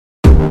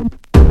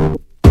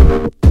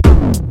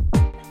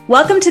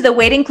Welcome to the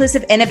Weight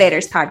Inclusive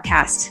Innovators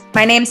podcast.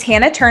 My name's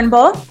Hannah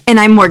Turnbull. And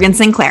I'm Morgan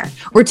Sinclair.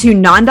 We're two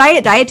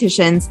non-diet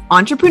dietitians,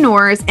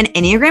 entrepreneurs, and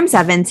Enneagram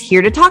 7s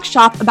here to talk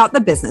shop about the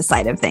business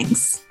side of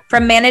things.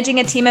 From managing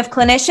a team of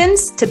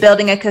clinicians to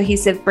building a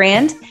cohesive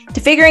brand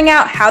to figuring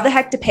out how the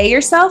heck to pay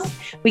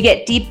yourself, we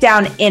get deep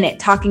down in it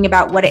talking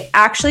about what it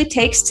actually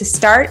takes to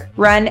start,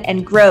 run,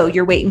 and grow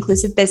your weight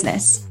inclusive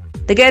business.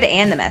 The good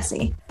and the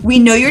messy. We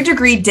know your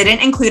degree didn't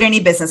include any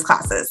business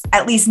classes,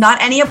 at least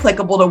not any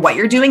applicable to what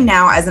you're doing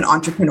now as an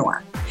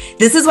entrepreneur.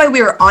 This is why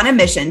we are on a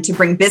mission to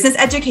bring business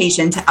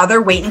education to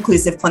other weight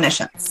inclusive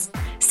clinicians.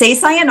 Say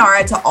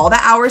sayonara to all the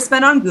hours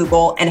spent on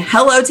Google and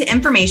hello to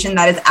information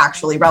that is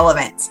actually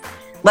relevant.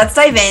 Let's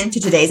dive into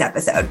today's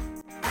episode.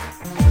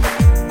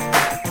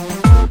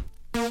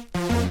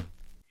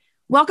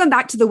 Welcome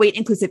back to the Weight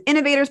Inclusive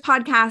Innovators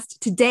podcast.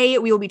 Today,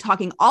 we will be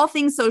talking all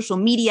things social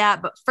media,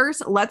 but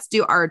first, let's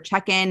do our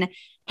check-in.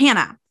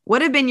 Hannah,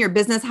 what have been your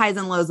business highs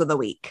and lows of the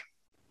week?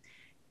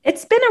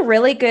 It's been a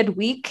really good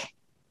week.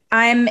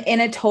 I'm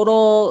in a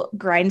total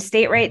grind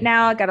state right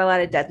now. I got a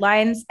lot of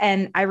deadlines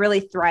and I really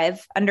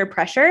thrive under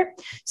pressure.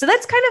 So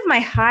that's kind of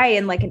my high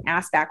in like an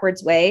ass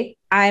backwards way.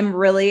 I'm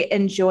really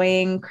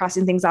enjoying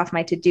crossing things off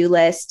my to-do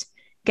list,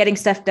 getting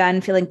stuff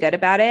done, feeling good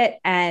about it,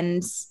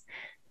 and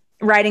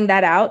writing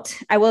that out.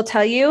 I will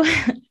tell you,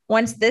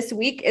 once this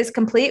week is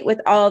complete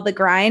with all the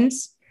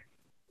grinds,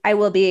 I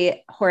will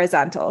be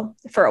horizontal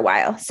for a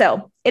while.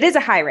 So it is a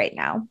high right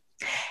now.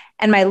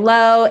 And my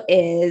low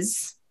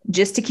is,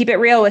 just to keep it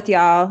real with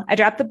y'all, I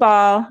dropped the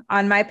ball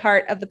on my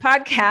part of the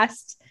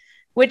podcast,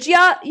 which you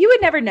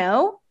would never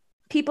know,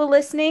 people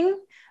listening,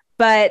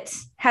 but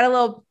had a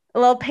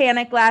little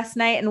panic last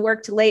night and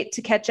worked late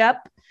to catch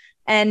up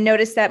and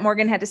noticed that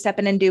Morgan had to step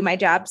in and do my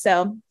job.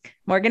 So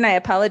Morgan, I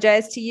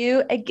apologize to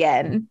you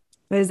again.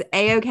 It was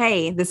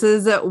A-okay. This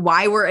is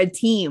why we're a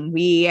team.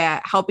 We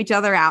help each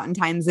other out in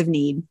times of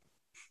need.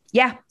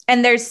 Yeah.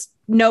 And there's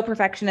no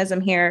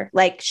perfectionism here.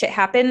 Like shit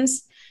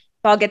happens,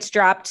 ball gets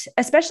dropped,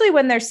 especially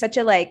when there's such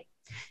a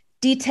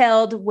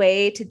detailed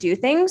way to do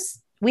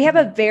things. We have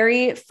a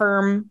very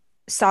firm,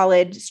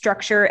 solid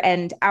structure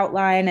and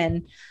outline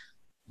and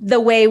the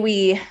way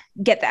we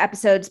get the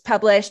episodes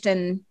published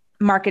and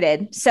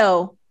marketed.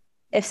 So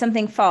if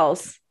something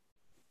falls,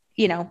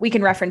 we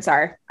can reference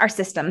our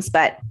systems,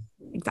 but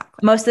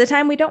exactly, most of the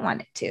time we don't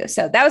want it to.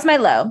 So that was my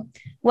low.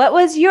 What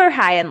was your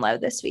high and low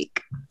this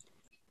week?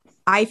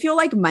 I feel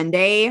like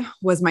Monday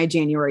was my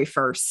January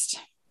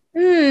 1st.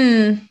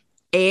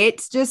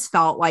 It just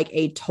felt like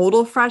a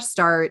total fresh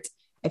start.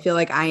 I feel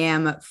like I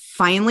am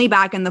finally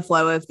back in the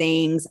flow of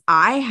things.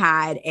 I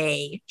had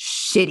a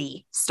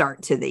shitty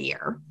start to the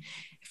year.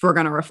 If we're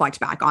going to reflect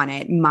back on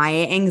it,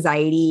 my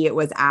anxiety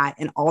was at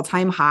an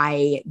all-time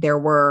high. There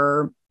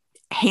were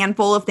a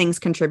handful of things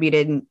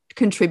contributing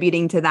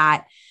to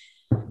that.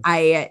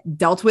 I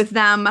dealt with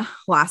them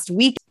last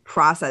week,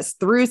 processed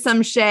through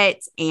some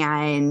shit,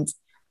 and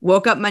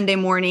woke up Monday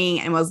morning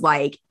and was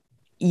like,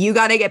 you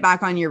got to get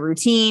back on your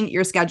routine,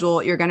 your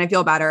schedule. You're going to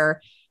feel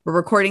better. We're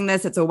recording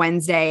this. It's a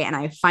Wednesday and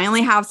I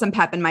finally have some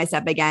pep in my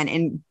step again.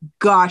 And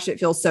gosh, it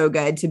feels so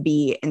good to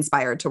be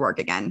inspired to work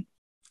again.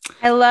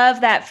 I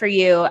love that for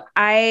you.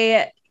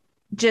 I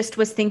just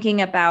was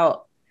thinking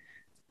about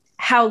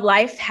how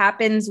life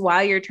happens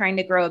while you're trying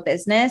to grow a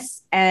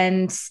business.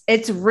 And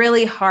it's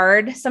really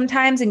hard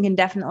sometimes and can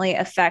definitely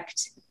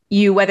affect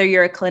you, whether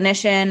you're a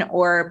clinician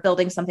or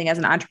building something as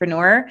an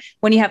entrepreneur,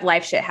 when you have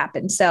life shit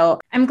happen. So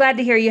I'm glad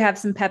to hear you have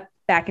some pep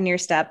back in your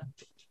step.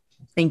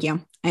 Thank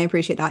you. I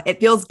appreciate that. It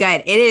feels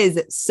good. It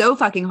is so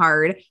fucking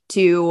hard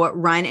to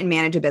run and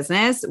manage a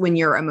business when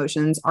your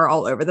emotions are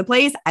all over the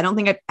place. I don't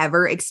think I've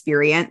ever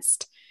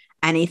experienced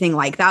anything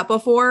like that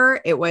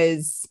before. It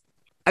was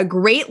a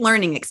great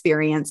learning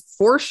experience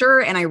for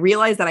sure. And I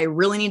realized that I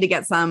really need to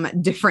get some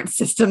different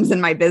systems in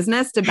my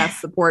business to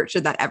best support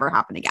should that ever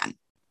happen again.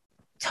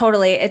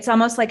 Totally. It's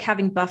almost like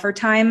having buffer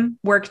time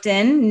worked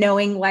in,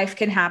 knowing life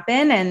can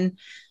happen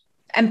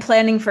and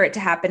planning for it to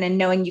happen and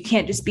knowing you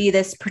can't just be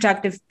this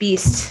productive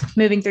beast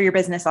moving through your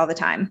business all the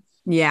time.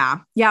 Yeah.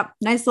 Yep.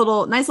 Nice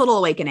little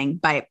awakening,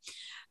 but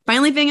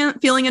finally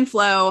feeling in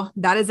flow.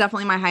 That is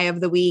definitely my high of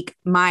the week.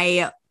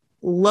 My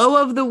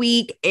low of the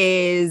week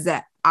is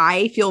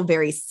I feel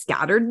very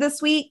scattered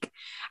this week.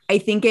 I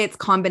think it's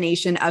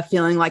combination of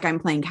feeling like I'm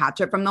playing catch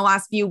up from the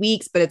last few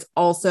weeks, but it's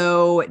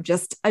also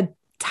just a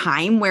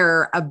time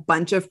where a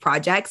bunch of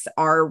projects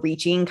are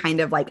reaching kind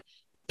of like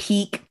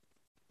peak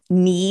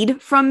need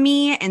from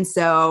me. And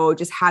so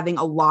just having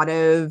a lot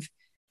of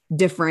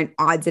different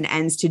odds and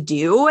ends to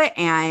do.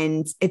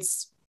 And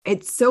it's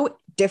so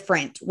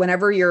different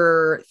whenever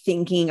you're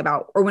thinking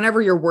about, or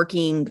whenever you're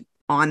working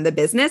on the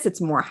business,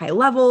 it's more high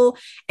level.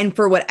 And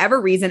for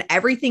whatever reason,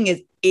 everything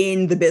is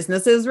in the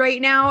businesses right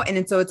now.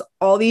 And so it's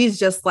all these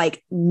just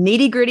like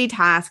nitty gritty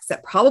tasks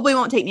that probably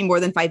won't take me more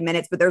than 5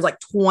 minutes, but there's like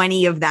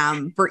 20 of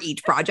them for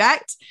each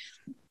project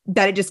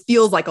that it just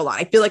feels like a lot.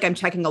 I feel like I'm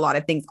checking a lot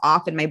of things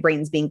off and my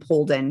brain's being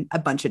pulled in a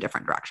bunch of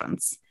different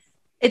directions.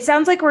 It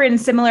sounds like we're in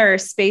similar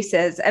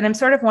spaces. And I'm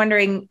sort of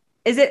wondering,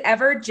 is it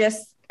ever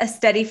just a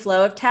steady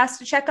flow of tasks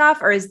to check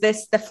off? Or is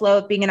this the flow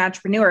of being an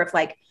entrepreneur of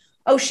like,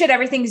 oh shit,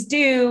 everything's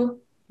due,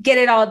 get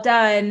it all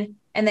done,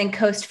 and then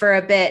coast for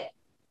a bit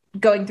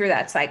going through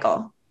that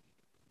cycle?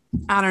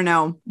 I don't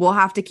know. We'll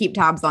have to keep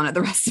tabs on it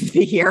the rest of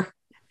the year.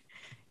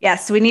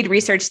 Yes, we need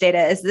research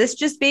data. Is this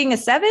just being a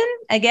 7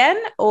 again,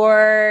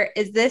 or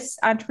is this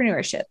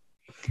entrepreneurship?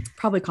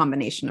 Probably a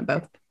combination of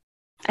both.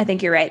 I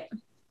think you're right.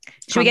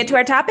 Should we get to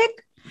our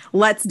topic?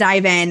 Let's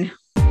dive in.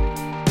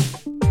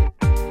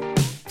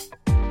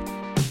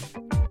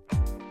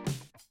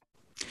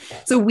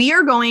 So we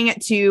are going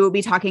to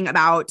be talking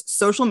about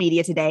social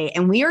media today,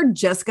 and we are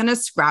just going to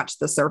scratch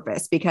the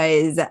surface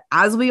because,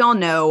 as we all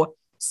know,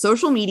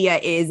 social media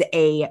is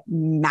a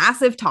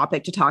massive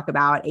topic to talk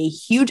about, a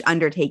huge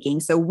undertaking.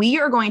 So we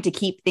are going to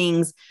keep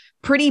things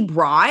pretty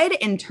broad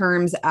in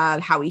terms of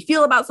how we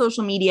feel about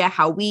social media,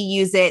 how we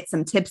use it,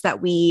 some tips that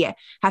we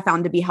have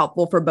found to be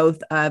helpful for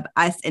both of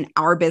us and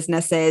our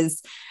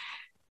businesses.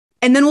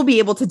 And then we'll be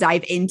able to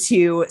dive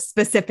into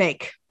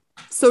specific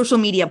social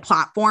media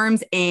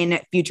platforms in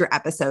future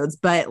episodes.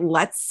 But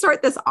let's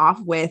start this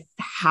off with,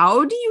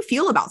 how do you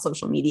feel about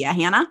social media,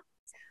 Hannah?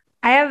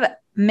 I have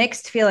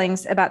mixed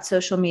feelings about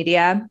social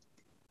media.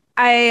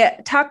 I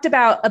talked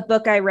about a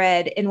book I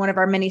read in one of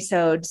our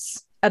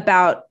minisodes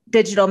about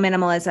digital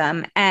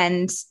minimalism.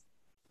 And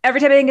every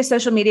time I think of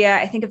social media,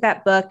 I think of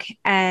that book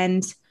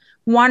and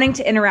wanting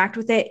to interact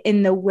with it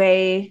in the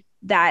way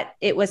that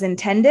it was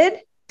intended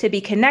to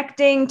be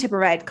connecting, to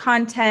provide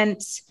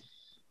content,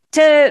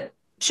 to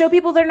show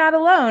people they're not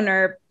alone,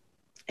 or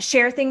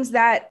share things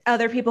that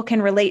other people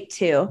can relate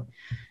to.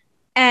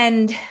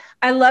 And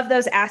I love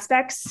those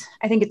aspects.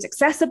 I think it's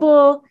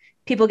accessible.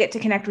 People get to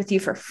connect with you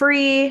for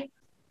free.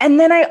 And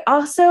then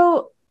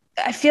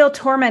I feel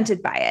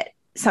tormented by it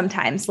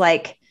sometimes.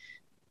 Like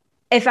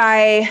if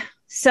I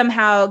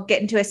somehow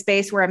get into a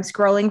space where I'm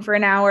scrolling for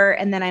an hour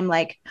and then I'm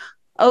like,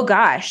 oh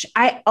gosh,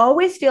 I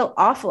always feel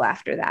awful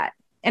after that.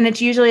 And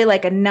it's usually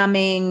like a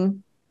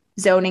numbing,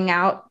 zoning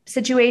out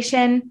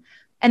situation.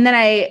 And then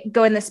I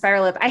go in the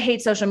spiral of, I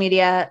hate social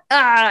media.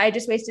 I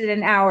just wasted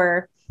an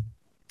hour.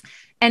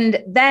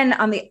 And then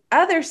on the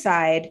other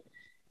side,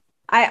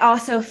 I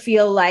also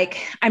feel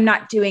like I'm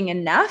not doing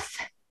enough.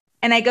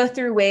 And I go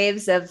through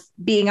waves of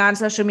being on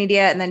social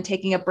media and then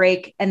taking a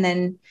break and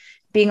then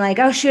being like,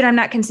 oh, shoot, I'm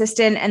not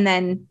consistent, and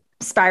then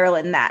spiral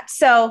in that.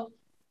 So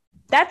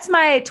that's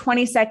my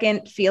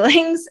 20-second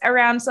feelings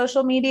around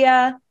social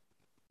media.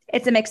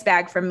 It's a mixed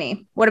bag from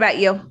me. What about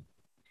you?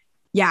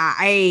 Yeah,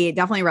 I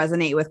definitely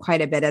resonate with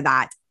quite a bit of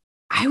that.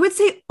 I would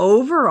say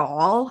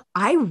overall,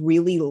 I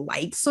really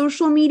like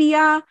social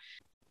media.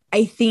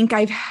 I think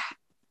I've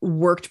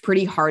worked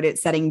pretty hard at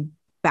setting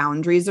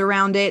boundaries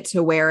around it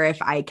to where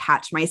if I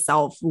catch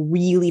myself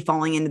really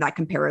falling into that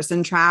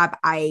comparison trap,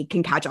 I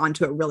can catch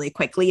onto it really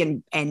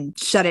quickly and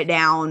shut it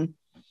down,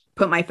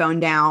 put my phone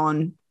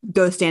down,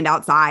 go stand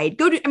outside,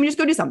 just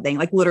go do something,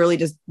 like literally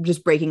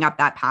just breaking up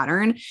that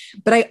pattern.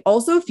 But I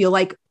also feel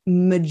like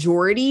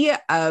majority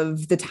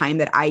of the time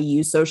that I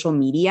use social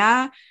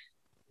media,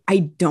 I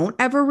don't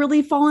ever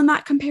really fall in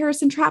that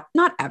comparison trap.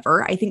 Not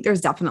ever. I think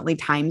there's definitely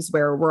times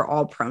where we're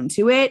all prone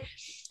to it,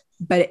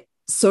 but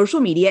social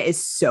media is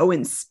so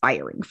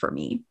inspiring for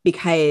me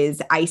because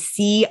I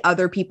see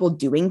other people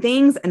doing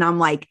things and I'm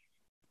like,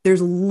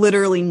 there's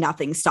literally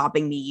nothing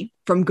stopping me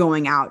from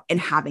going out and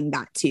having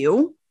that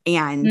too,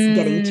 and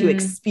getting to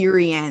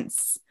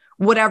experience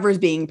whatever's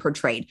being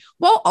portrayed,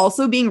 while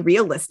also being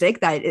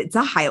realistic that it's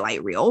a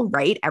highlight reel,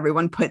 right?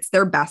 Everyone puts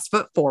their best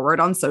foot forward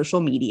on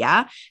social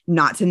media,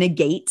 not to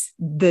negate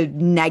the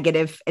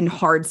negative and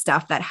hard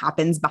stuff that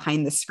happens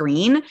behind the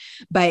screen.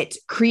 But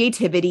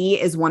creativity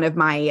is one of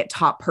my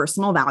top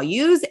personal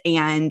values.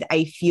 And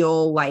I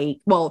feel like,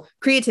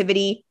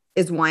 creativity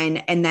is one.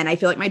 And then I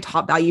feel like my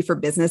top value for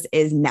business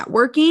is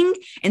networking.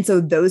 And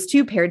so those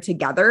two paired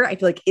together, I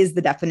feel like is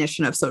the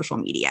definition of social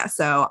media.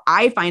 So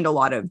I find a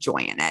lot of joy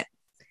in it.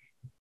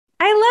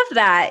 I love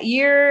that.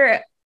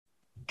 You're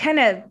kind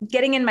of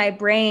getting in my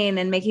brain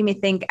and making me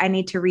think I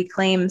need to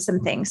reclaim some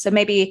things. So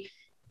maybe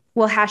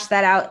we'll hash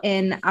that out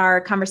in our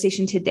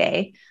conversation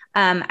today.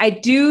 I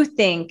do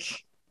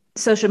think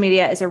social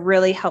media is a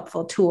really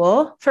helpful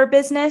tool for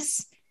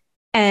business,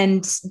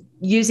 and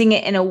using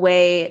it in a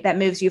way that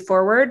moves you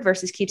forward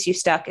versus keeps you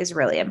stuck is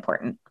really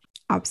important.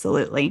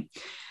 Absolutely.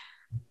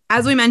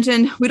 As we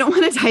mentioned, we don't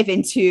want to dive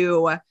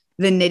into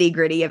the nitty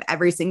gritty of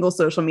every single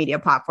social media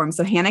platform.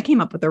 So Hannah came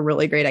up with a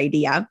really great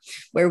idea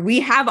where we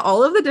have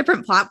all of the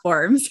different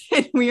platforms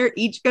and we are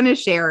each going to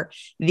share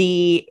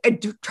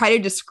try to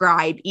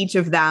describe each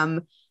of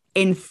them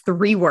in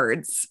 3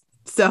 words.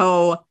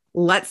 So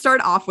let's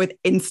start off with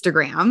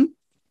Instagram.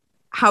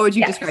 How would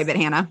you describe it,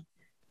 Hannah?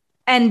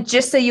 And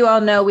just so you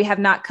all know, we have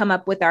not come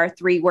up with our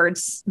 3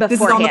 words beforehand.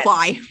 This is on the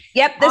fly.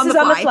 Yep, this is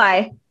on the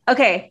fly.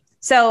 Okay,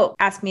 so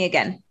ask me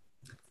again.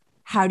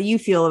 How do you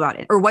feel about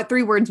it? Or what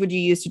 3 words would you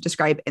use to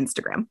describe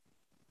Instagram?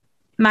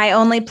 My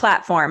only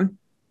platform.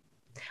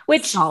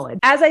 Which, solid.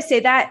 As I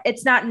say that,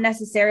 it's not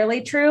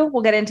necessarily true.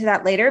 We'll get into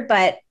that later,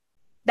 but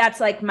that's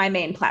like my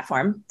main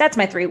platform. That's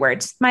my 3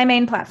 words. My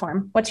main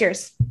platform. What's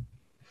yours?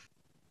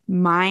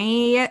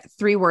 My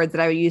 3 words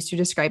that I would use to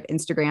describe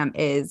Instagram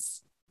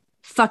is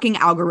fucking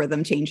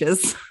algorithm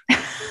changes.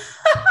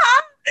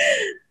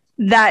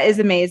 That is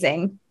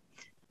amazing.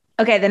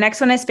 Okay, the next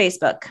one is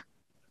Facebook.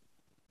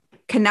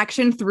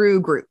 Connection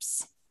through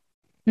groups.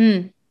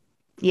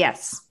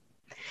 Yes.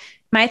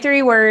 My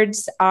 3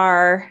 words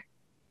are,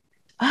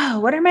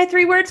 what are my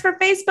 3 words for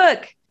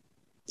Facebook?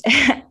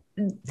 I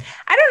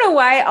don't know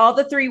why all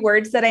the 3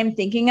 words that I'm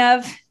thinking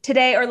of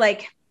today are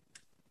like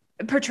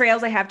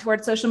portrayals I have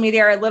towards social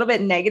media are a little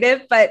bit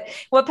negative, but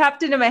what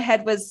popped into my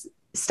head was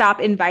stop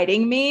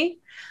inviting me.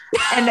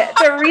 And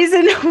the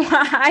reason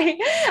why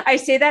I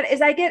say that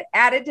is I get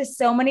added to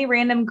so many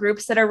random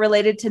groups that are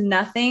related to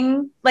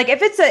nothing. Like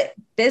if it's a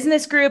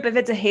business group, if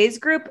it's a Haze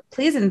group,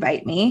 please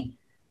invite me.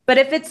 But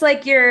if it's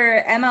like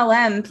your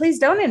MLM, please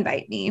don't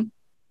invite me.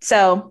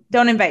 So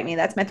don't invite me.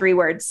 That's my 3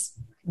 words.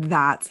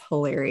 That's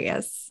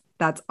hilarious.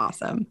 That's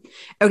awesome.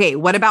 Okay.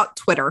 What about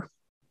Twitter?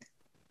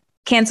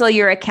 Cancel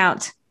your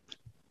account.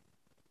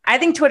 I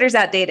think Twitter's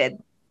outdated.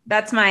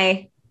 That's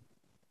my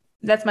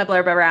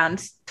blurb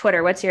around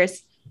Twitter. What's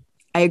yours?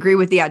 I agree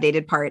with the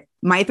outdated part.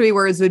 My 3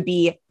 words would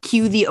be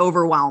cue the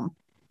overwhelm.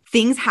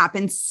 Things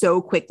happen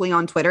so quickly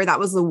on Twitter. That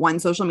was the one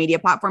social media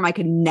platform I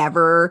could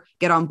never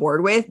get on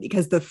board with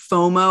because the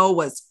FOMO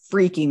was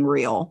freaking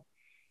real.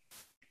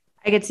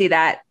 I could see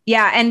that.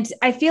 Yeah. And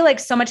I feel like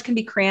so much can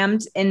be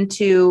crammed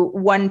into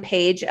one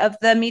page of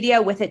the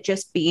media with it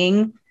just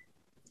being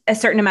a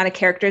certain amount of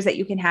characters that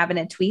you can have in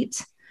a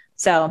tweet.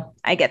 So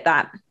I get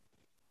that.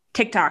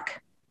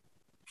 TikTok.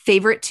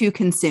 Favorite to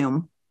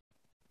consume.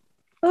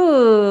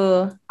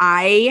 Ooh.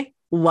 I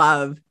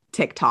love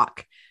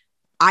TikTok.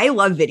 I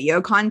love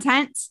video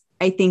content.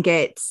 I think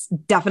it's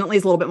definitely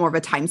is a little bit more of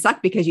a time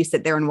suck because you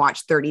sit there and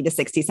watch 30 to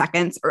 60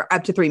 seconds or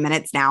up to 3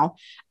 minutes now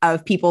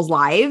of people's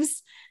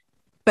lives.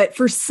 But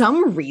for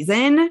some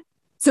reason,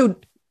 so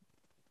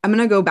I'm going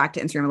to go back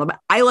to Instagram a little bit.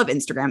 I love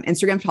Instagram.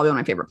 Instagram is probably one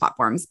of my favorite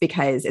platforms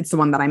because it's the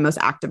one that I'm most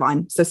active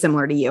on. So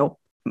similar to you,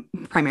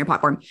 primary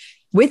platform.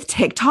 With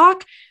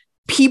TikTok,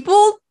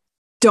 people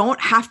don't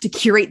have to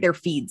curate their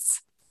feeds.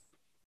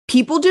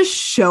 People just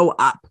show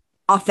up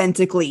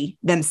authentically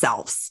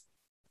themselves.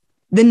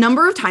 The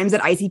number of times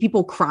that I see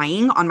people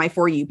crying on my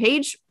For You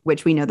page,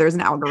 which we know there's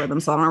an algorithm,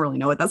 so I don't really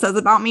know what that says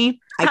about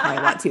me. I cry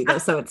a lot too, though,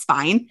 so it's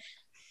fine.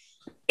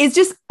 It's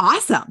just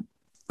awesome.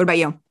 What about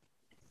you?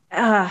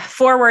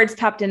 4 words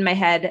popped in my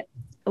head.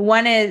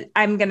 One is,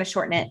 I'm going to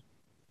shorten it.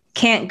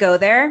 Can't go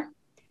there.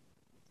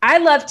 I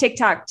love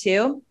TikTok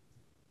too.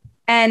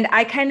 And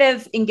I kind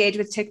of engage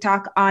with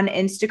TikTok on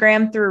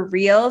Instagram through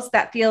Reels.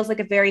 That feels like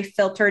a very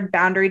filtered,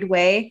 boundaried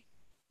way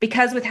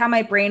because with how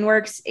my brain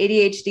works,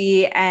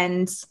 ADHD,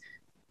 and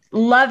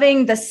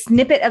loving the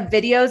snippet of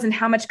videos and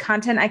how much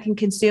content I can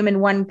consume in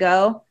one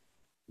go,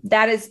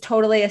 that is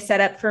totally a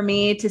setup for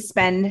me to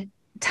spend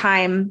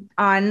time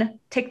on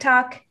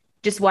TikTok,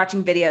 just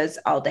watching videos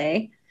all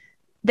day.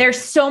 There's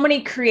so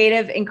many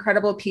creative,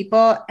 incredible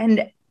people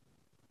and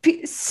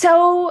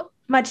so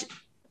much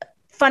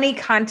funny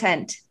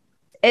content.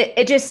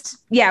 It just,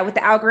 yeah, with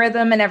the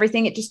algorithm and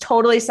everything, it just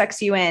totally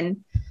sucks you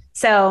in.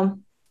 So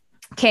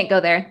can't go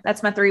there.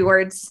 That's my 3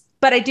 words,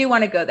 but I do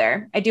want to go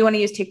there. I do want to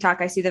use TikTok.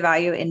 I see the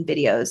value in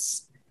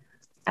videos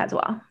as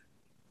well.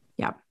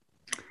 Yeah.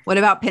 What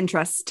about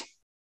Pinterest?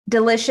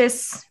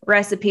 Delicious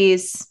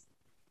recipes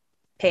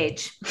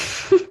page.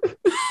 Is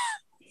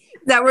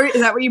that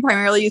where you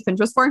primarily use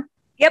Pinterest for?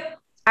 Yep.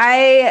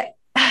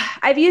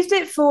 I've used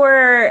it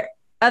for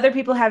other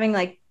people having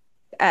like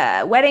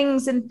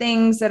weddings and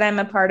things that I'm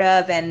a part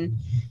of and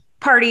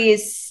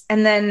parties,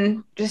 and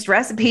then just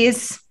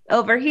recipes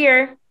over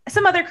here,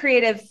 some other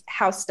creative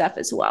house stuff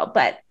as well.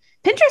 But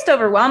Pinterest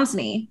overwhelms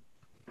me.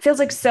 It feels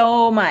like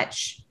so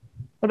much.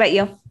 What about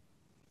you?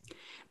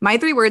 My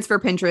 3 words for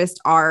Pinterest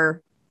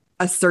are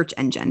a search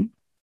engine.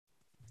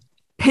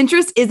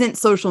 Pinterest isn't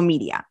social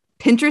media.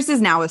 Pinterest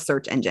is now a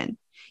search engine.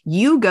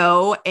 You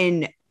go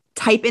and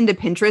type into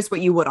Pinterest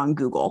what you would on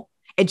Google.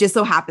 It just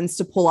so happens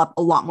to pull up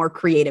a lot more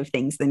creative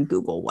things than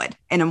Google would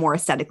in a more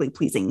aesthetically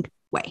pleasing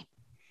way.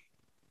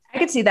 I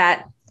could see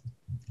that.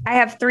 I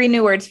have 3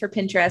 new words for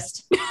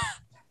Pinterest.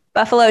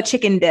 Buffalo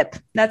chicken dip.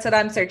 That's what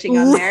I'm searching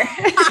on there.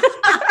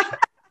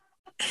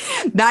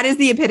 That is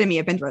the epitome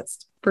of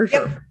Pinterest, for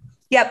sure.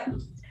 Yep.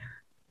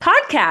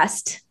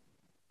 Podcast.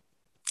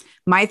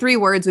 My 3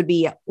 words would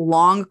be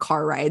long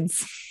car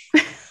rides.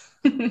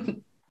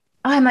 I'm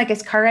like,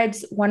 is car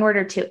rides 1 word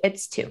or 2?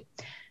 It's 2.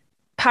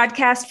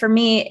 Podcast for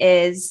me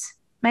is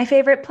my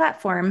favorite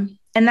platform.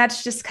 And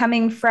that's just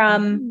coming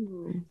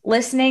from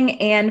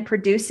listening and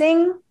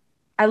producing.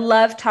 I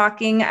love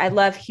talking. I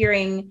love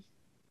hearing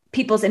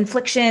people's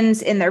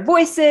inflections in their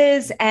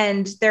voices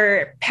and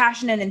their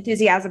passion and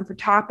enthusiasm for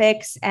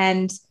topics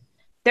and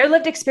their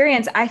lived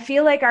experience. I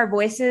feel like our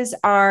voices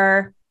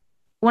are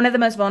one of the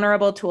most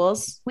vulnerable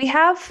tools we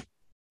have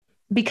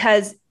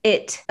because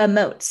it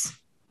emotes,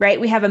 right?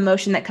 We have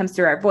emotion that comes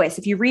through our voice.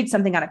 If you read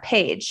something on a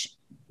page,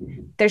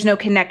 there's no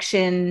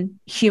connection,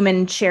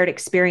 human shared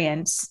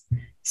experience.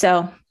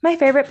 So my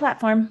favorite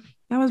platform.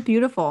 That was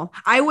beautiful.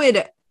 I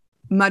would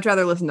much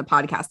rather listen to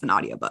podcasts than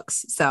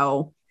audiobooks.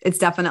 So it's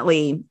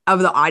definitely, of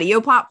the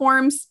audio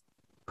platforms,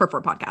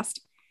 prefer podcast.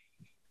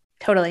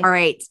 Totally. All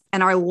right.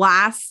 And our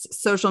last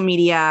social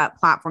media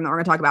platform that we're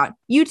going to talk about,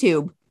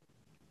 YouTube.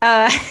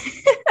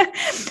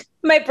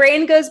 My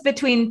brain goes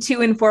between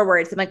 2 and 4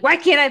 words. I'm like, why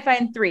can't I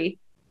find 3?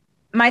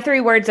 My 3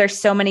 words are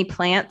so many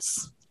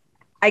plants.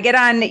 I get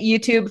on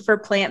YouTube for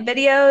plant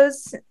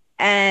videos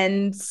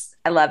and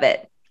I love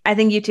it. I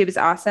think YouTube is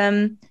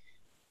awesome.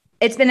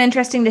 It's been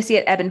interesting to see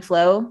it ebb and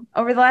flow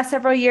over the last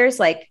several years.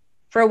 Like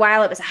for a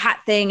while, it was a hot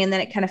thing and then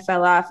it kind of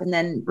fell off and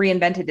then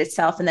reinvented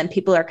itself. And then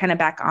people are kind of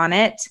back on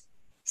it.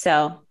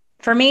 So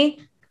for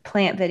me,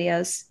 plant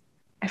videos.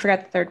 I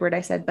forgot the third word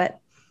I said, but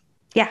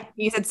yeah.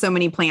 You said so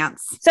many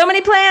plants. So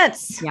many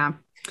plants. Yeah.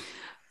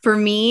 For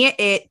me,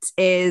 it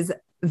is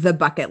the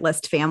bucket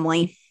list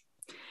family.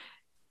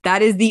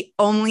 That is the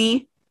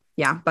only,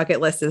 bucket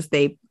list is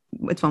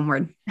it's one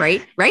word,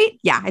 right? Right?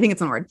 Yeah, I think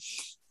it's one word.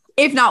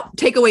 If not,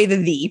 take away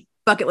the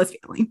bucket list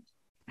family.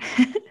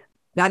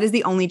 That is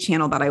the only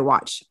channel that I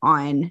watch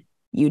on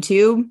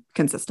YouTube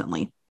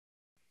consistently.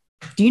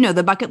 Do you know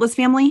the bucket list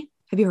family?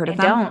 Have you heard of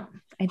them?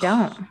 I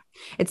don't.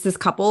 It's this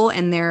couple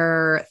and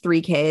their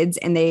 3 kids,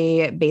 and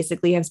they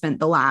basically have spent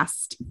the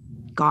last,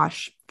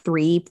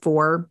 3,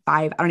 4,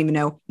 5, I don't even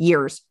know,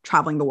 years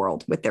traveling the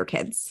world with their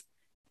kids.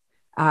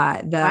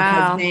 The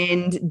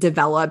husband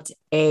developed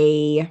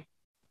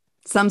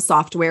some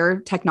software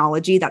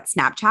technology that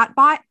Snapchat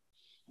bought.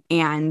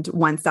 And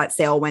once that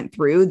sale went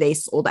through, they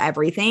sold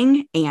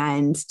everything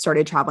and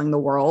started traveling the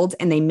world,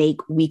 and they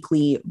make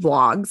weekly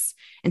vlogs.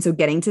 And so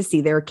getting to see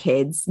their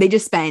kids, they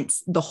just spent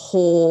the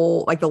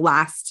whole, the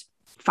last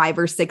 5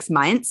 or 6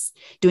 months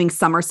doing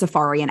summer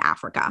safari in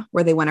Africa,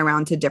 where they went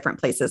around to different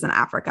places in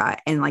Africa.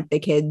 And the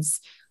kids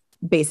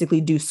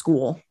basically do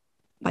school,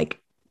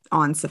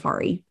 on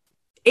safari.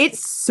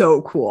 It's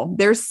so cool.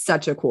 They're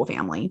such a cool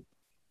family.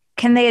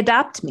 Can they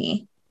adopt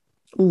me?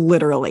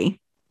 Literally.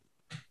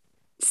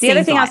 The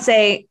other thing I'll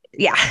say,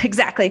 yeah,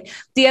 exactly.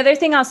 The other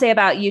thing I'll say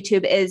about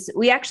YouTube is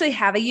we actually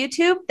have a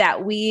YouTube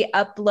that we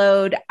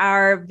upload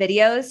our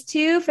videos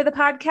to for the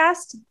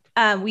podcast.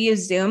 We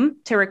use Zoom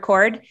to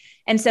record.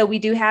 And so we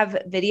do have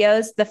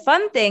videos. The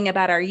fun thing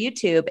about our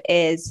YouTube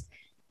is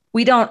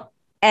we don't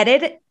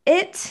edit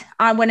it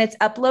on when it's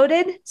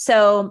uploaded.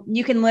 So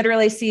you can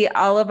literally see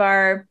all of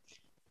our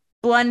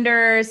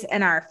blunders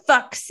and our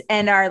fucks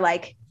and our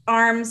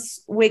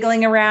arms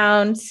wiggling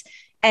around.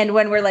 And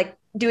when we're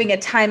doing a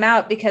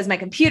timeout because my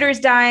computer's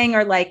dying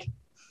or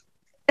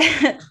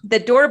the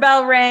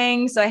doorbell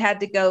rang, so I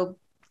had to go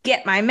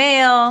get my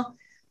mail.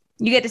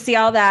 You get to see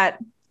all that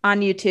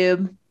on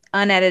YouTube,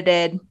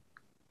 unedited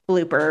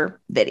blooper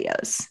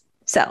videos.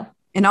 So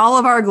in all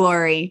of our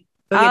glory,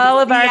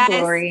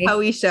 glory, how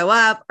we show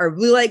up, our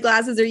blue light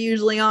glasses are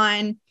usually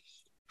on.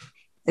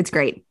 It's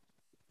great.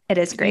 It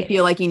is great. You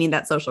feel like you need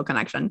that social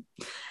connection.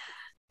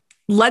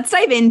 Let's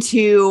dive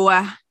into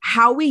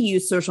how we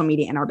use social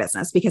media in our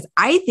business, because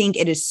I think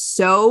it is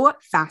so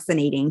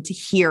fascinating to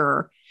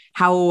hear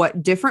how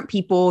different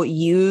people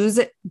use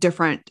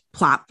different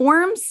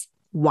platforms,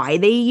 why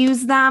they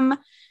use them.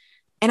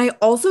 And I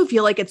also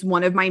feel like it's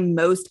one of my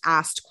most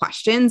asked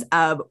questions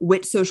of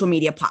which social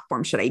media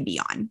platform should I be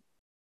on?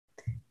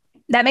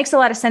 That makes a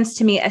lot of sense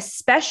to me,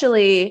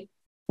 especially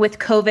with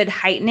COVID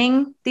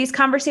heightening these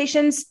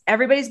conversations.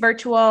 Everybody's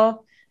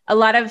virtual. A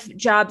lot of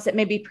jobs that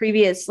maybe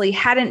previously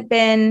hadn't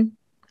been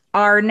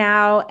are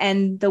now,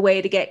 and the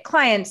way to get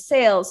clients,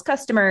 sales,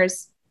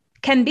 customers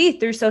can be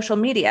through social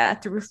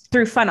media,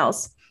 through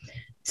funnels.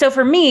 So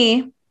for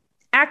me,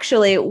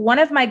 actually, one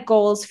of my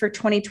goals for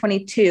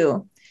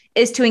 2022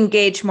 is to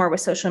engage more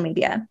with social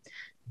media.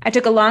 I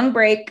took a long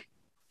break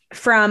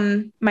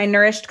from my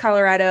Nourished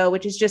Colorado,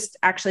 which is just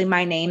actually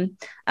my name,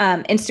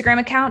 Instagram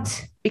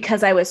account,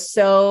 because I was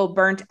so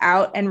burnt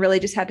out and really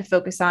just had to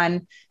focus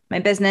on my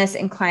business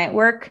and client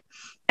work.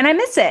 And I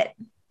miss it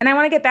and I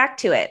want to get back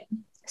to it.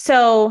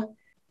 So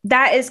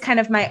that is kind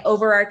of my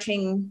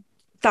overarching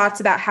thoughts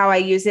about how I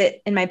use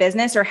it in my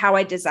business, or how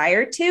I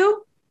desire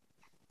to,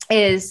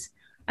 is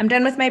I'm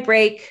done with my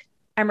break.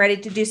 I'm ready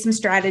to do some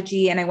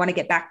strategy and I want to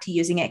get back to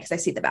using it because I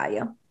see the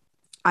value.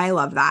 I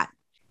love that.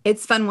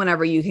 It's fun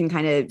whenever you can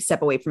kind of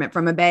step away from it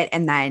from a bit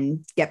and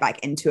then get back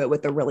into it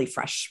with a really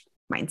fresh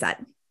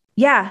mindset.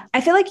 Yeah,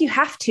 I feel like you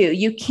have to.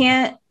 You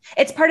can't,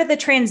 it's part of the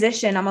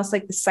transition, almost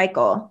like the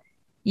cycle.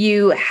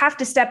 You have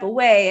to step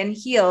away and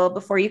heal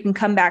before you can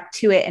come back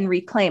to it and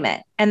reclaim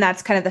it. And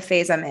that's kind of the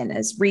phase I'm in,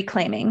 is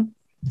reclaiming.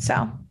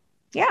 So,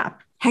 yeah.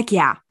 Heck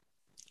yeah.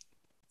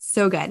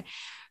 So good.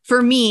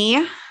 For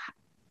me,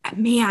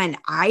 man,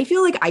 I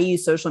feel like I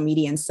use social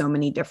media in so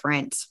many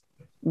different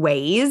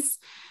ways.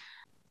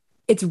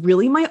 It's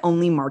really my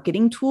only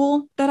marketing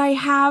tool that I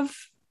have,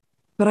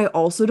 but I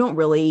also don't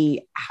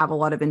really have a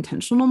lot of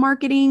intentional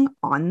marketing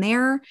on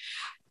there.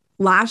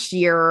 Last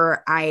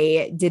year,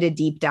 I did a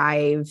deep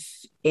dive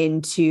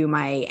into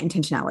my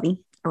intentionality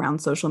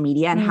around social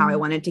media and how I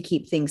wanted to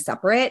keep things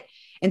separate.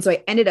 And so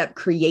I ended up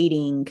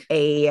creating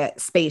a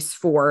space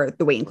for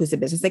the Weight Inclusive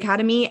Business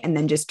Academy, and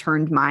then just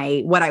turned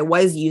what I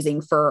was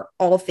using for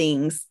all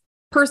things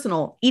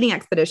personal, eating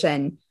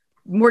expedition,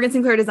 Morgan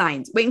Sinclair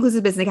Designs, Weight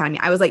Inclusive Business Academy.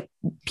 I was like,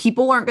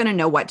 people aren't going to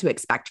know what to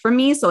expect from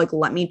me. So like,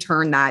 let me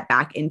turn that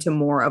back into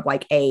more of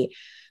like a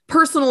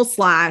personal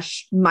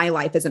 / my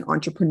life as an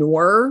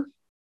entrepreneur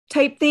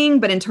type thing.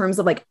 But in terms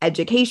of like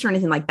education or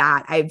anything like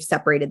that, I've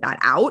separated that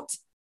out.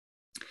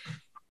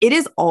 It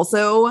is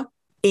also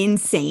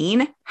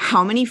insane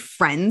how many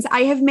friends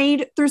I have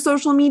made through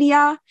social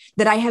media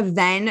that I have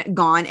then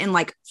gone and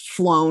like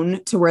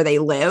flown to where they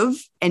live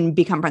and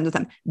become friends with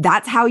them.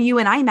 That's how you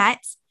and I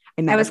met.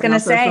 I was going to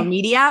say social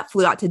media,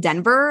 flew out to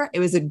Denver. It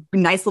was a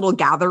nice little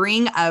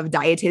gathering of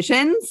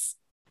dietitians.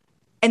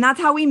 And that's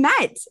how we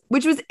met,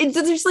 it's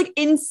just like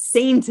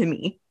insane to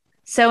me.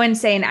 So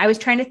insane. I was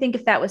trying to think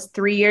if that was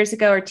 3 years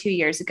ago or 2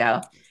 years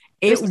ago.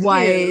 It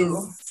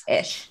was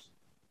ish.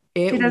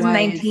 It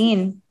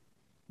 2019.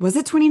 Was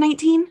it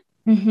 2019?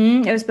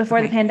 Mm-hmm. It was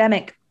before the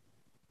pandemic.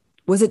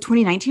 Was it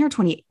 2019 or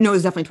 20? No, it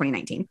was definitely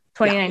 2019.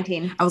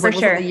 2019. Yeah. I was like,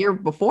 was it the year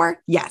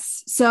before?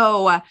 Yes.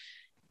 So,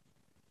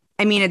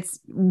 I mean, it's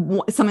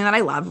something that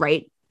I love,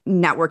 right?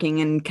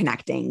 Networking and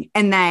connecting.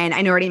 And then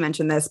I know I already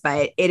mentioned this,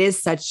 but it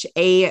is such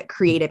a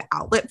creative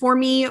outlet for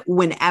me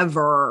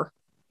whenever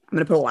I'm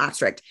going to put a little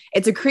asterisk.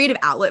 It's a creative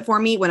outlet for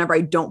me whenever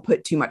I don't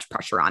put too much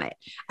pressure on it.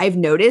 I've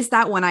noticed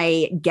that when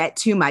I get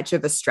too much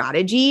of a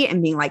strategy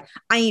and being like,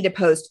 I need to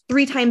post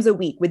 3 times a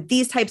week with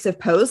these types of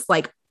posts,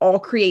 like all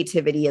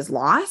creativity is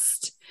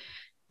lost.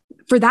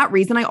 For that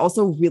reason, I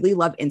also really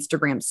love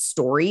Instagram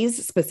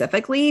stories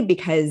specifically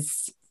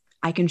because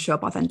I can show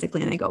up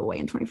authentically and they go away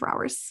in 24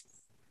 hours.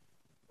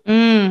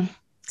 So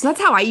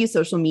that's how I use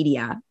social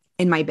media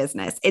in my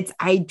business.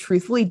 I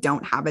truthfully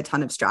don't have a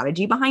ton of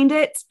strategy behind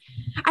it.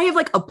 I have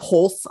like a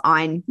pulse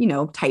on,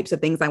 types of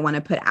things I want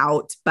to put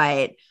out,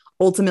 but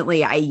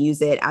ultimately I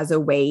use it as a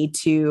way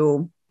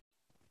to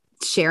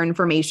share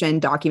information,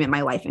 document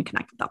my life, and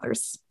connect with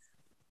others.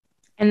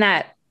 And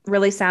that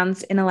really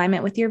sounds in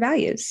alignment with your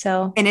values.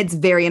 And it's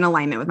very in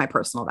alignment with my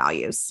personal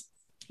values.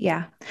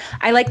 Yeah.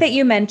 I like that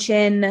you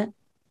mention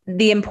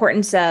the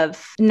importance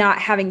of not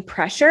having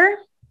pressure,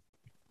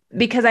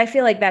 because I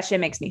feel like that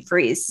shit makes me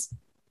freeze.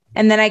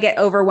 And then I get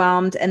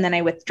overwhelmed and then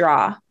I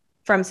withdraw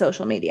from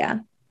social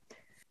media.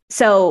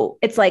 So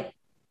it's like,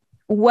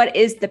 what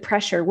is the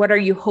pressure? What are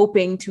you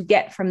hoping to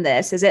get from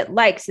this? Is it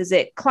likes? Is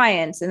it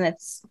clients? And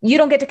you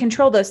don't get to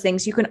control those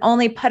things. You can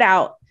only put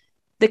out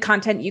the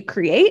content you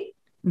create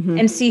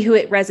and see who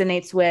it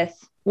resonates with,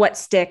 what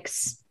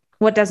sticks,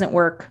 what doesn't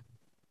work.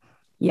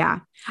 Yeah.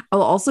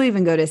 I'll also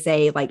even go to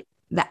say like,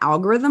 the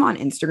algorithm on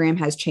Instagram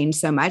has changed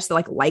so much that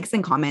like likes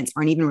and comments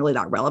aren't even really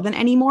that relevant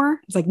anymore.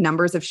 It's like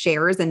numbers of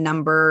shares and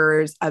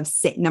number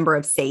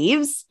of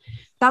saves.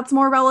 That's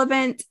more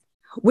relevant,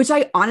 which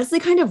I honestly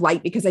kind of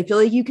like because I feel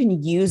like you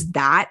can use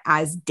that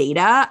as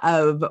data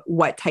of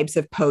what types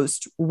of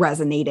posts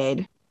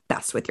resonated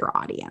best with your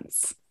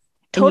audience.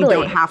 Totally.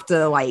 And you don't have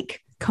to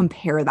like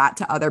compare that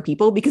to other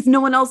people because no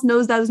one else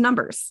knows those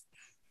numbers.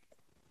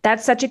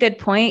 That's such a good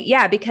point.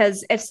 Yeah.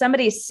 Because if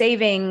somebody's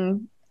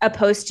saving a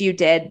post you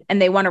did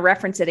and they want to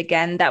reference it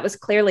again, that was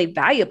clearly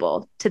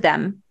valuable to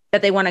them,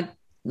 that they want to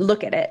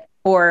look at it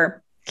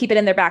or keep it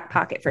in their back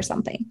pocket for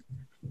something.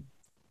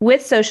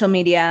 With social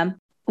media,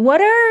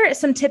 what are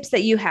some tips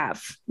that you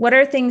have? What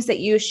are things that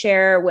you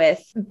share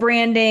with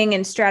branding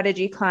and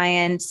strategy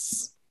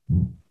clients?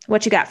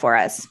 What you got for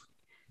us?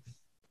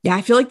 Yeah,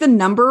 I feel like the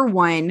number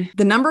one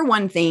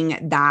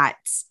thing that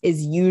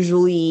is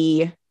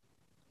usually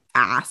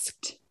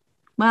asked,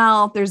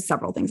 well, there's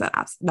several things that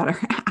are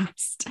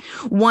asked.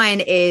 One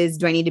is,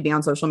 do I need to be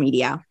on social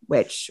media?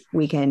 Which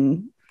we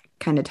can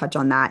kind of touch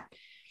on that,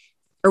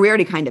 or we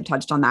already kind of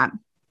touched on that.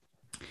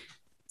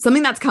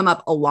 Something that's come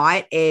up a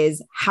lot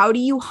is, how do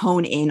you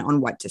hone in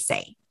on what to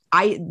say?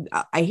 I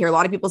hear a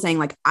lot of people saying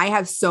like, I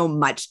have so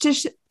much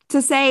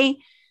to say.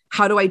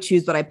 How do I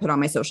choose what I put on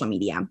my social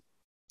media?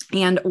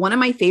 And one of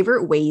my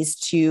favorite ways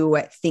to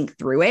think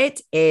through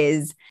it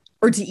is,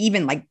 or to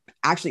even like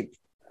actually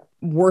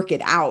work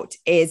it out,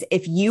 is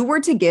if you were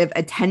to give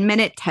a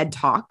 10-minute TED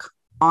Talk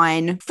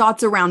on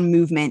thoughts around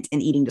movement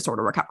and eating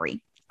disorder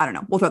recovery. I don't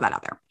know. We'll throw that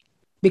out there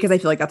because I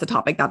feel like that's a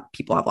topic that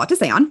people have a lot to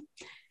say on.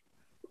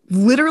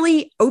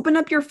 Literally open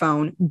up your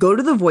phone, go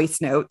to the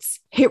voice notes,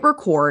 hit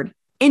record,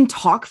 and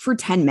talk for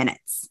 10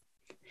 minutes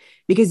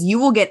because you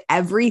will get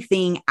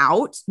everything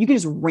out. You can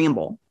just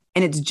ramble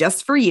and it's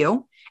just for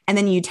you. And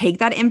then you take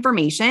that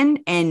information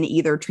and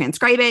either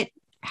transcribe it,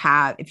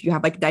 if you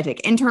have like a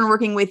dietetic intern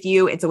working with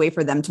you, it's a way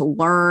for them to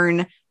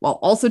learn while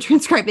also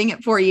transcribing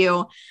it for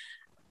you.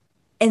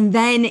 And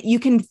then you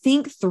can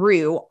think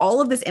through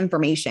all of this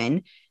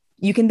information.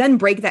 You can then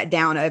break that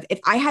down of, if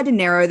I had to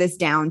narrow this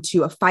down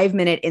to a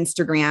 5-minute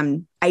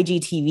Instagram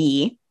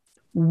IGTV,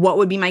 what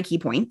would be my key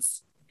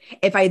points?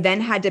 If I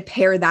then had to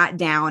pare that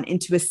down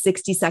into a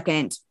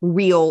 60-second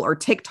reel or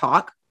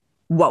TikTok,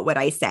 what would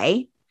I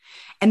say?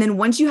 And then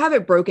once you have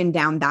it broken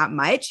down that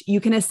much,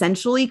 you can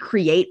essentially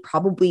create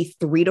probably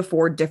 3 to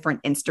 4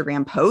 different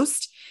Instagram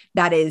posts.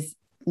 That is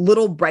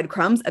little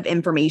breadcrumbs of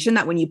information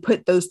that when you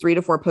put those 3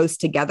 to 4 posts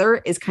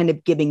together is kind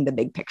of giving the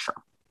big picture.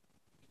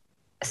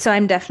 So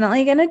I'm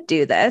definitely going to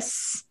do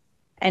this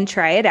and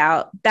try it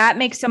out. That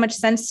makes so much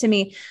sense to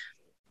me.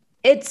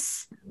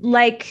 It's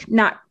like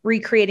not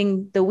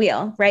recreating the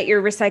wheel, right?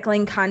 You're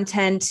recycling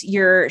content,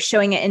 you're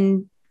showing it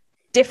in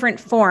different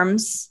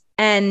forms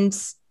and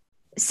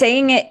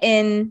saying it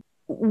in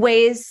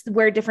ways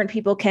where different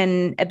people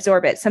can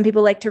absorb it. Some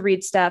people like to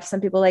read stuff,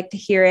 some people like to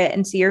hear it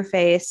and see your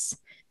face.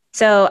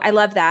 So I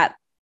love that.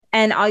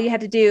 And all you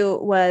had to do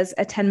was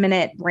a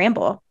 10-minute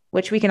ramble,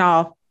 which we can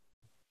all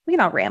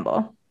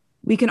ramble.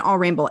 We can all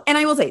ramble. And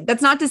I will say,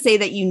 that's not to say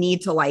that you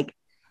need to like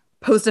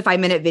post a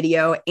 5-minute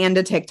video and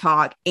a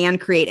TikTok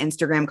and create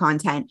Instagram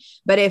content.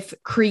 But if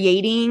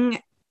creating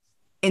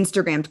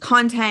Instagram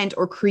content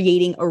or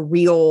creating a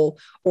reel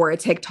or a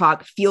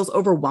TikTok feels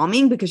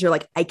overwhelming because you're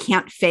like, I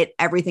can't fit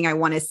everything I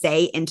want to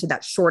say into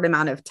that short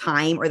amount of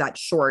time or that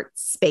short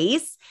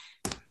space,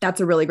 that's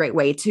a really great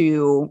way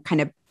to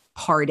kind of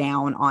pare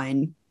down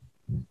on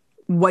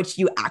what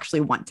you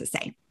actually want to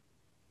say.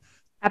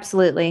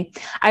 Absolutely.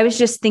 I was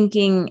just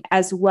thinking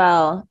as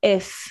well,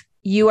 if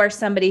you are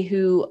somebody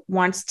who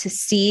wants to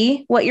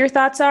see what your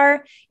thoughts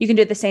are, you can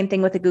do the same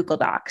thing with a Google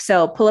Doc.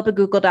 So pull up a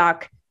Google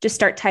Doc, just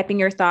start typing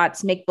your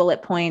thoughts, make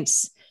bullet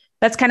points.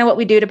 That's kind of what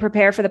we do to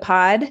prepare for the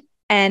pod,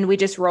 and we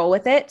just roll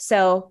with it.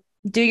 So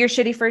do your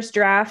shitty first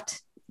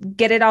draft,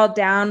 get it all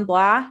down,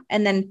 blah,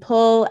 and then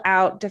pull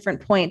out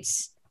different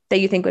points that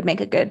you think would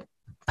make a good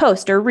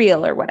post or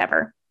reel or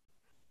whatever.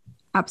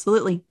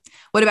 Absolutely.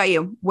 What about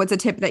you? What's a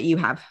tip that you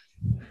have?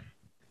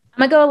 I'm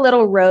going to go a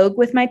little rogue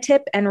with my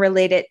tip and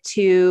relate it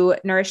to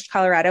Nourished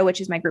Colorado, which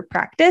is my group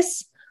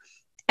practice.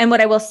 And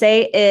what I will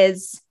say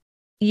is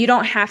you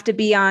don't have to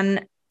be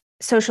on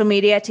social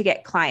media to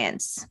get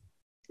clients.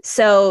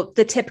 So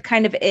the tip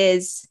kind of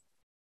is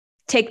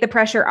take the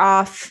pressure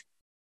off.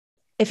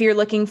 If you're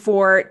looking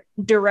for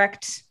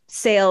direct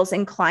sales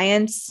and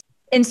clients,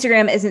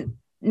 Instagram isn't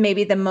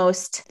maybe the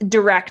most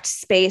direct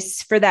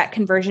space for that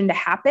conversion to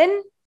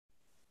happen.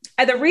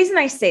 And the reason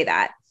I say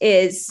that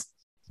is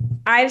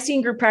I've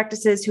seen group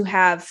practices who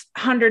have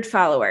 100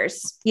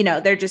 followers.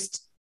 They're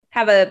just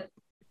have a,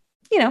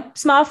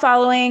 small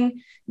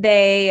following.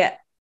 They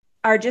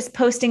are just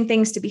posting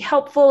things to be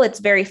helpful. It's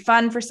very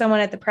fun for someone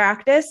at the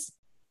practice,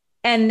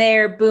 and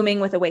they're booming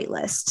with a wait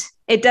list.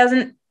 It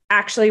doesn't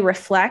actually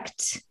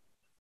reflect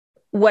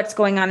what's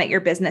going on at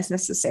your business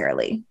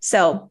necessarily.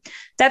 So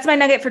that's my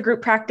nugget for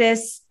group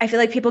practice. I feel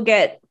like people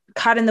get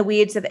caught in the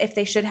weeds of if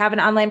they should have an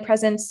online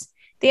presence.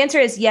 The answer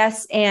is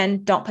yes,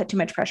 and don't put too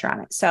much pressure on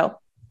it. So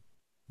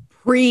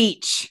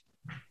preach.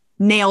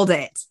 Nailed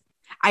it.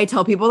 I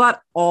tell people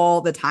that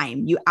all the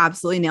time. You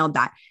absolutely nailed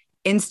that.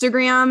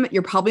 Instagram,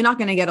 you're probably not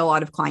going to get a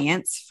lot of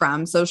clients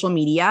from social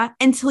media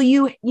until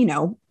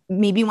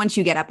maybe once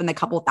you get up in the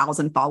couple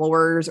thousand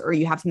followers or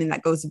you have something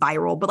that goes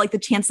viral, but like the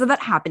chances of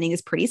that happening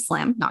is pretty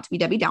slim, not to be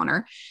Debbie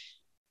Downer.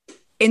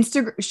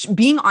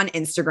 Being on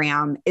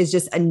Instagram is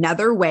just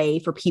another way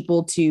for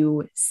people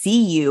to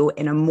see you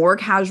in a more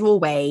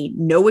casual way,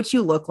 know what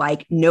you look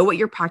like, know what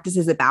your practice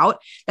is about.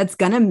 That's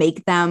going to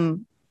make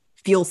them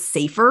feel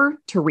safer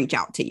to reach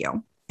out to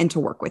you and to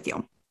work with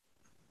you.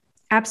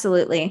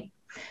 Absolutely.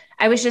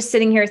 I was just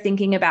sitting here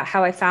thinking about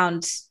how I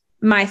found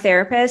my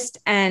therapist,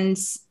 and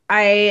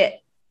I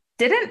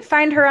didn't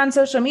find her on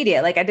social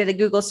media. Like I did a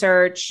Google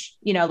search,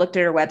 looked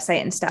at her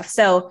website and stuff.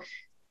 So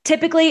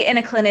typically in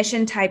a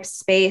clinician type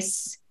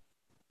space,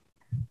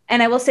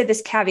 and I will say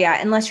this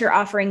caveat, unless you're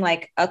offering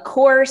like a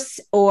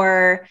course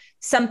or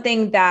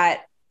something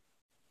that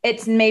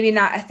it's maybe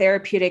not a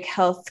therapeutic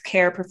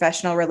healthcare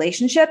professional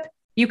relationship,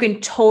 you can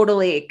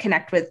totally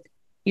connect with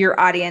your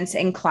audience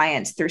and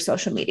clients through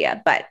social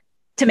media, but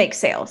to make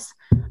sales.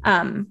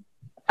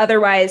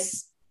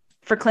 Otherwise,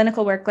 for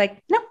clinical work,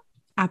 no.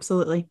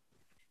 Absolutely.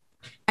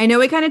 I know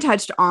we kind of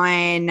touched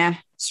on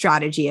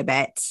strategy a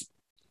bit.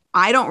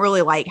 I don't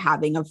really like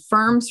having a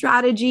firm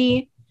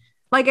strategy.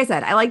 Like I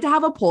said, I like to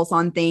have a pulse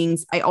on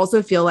things. I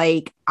also feel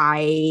like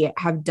I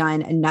have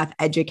done enough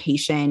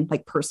education,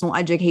 like personal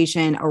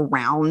education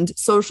around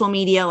social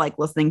media, like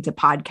listening to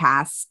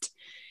podcasts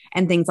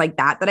and things like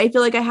that, that I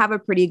feel like I have a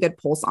pretty good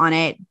pulse on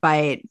it.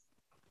 But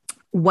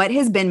what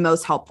has been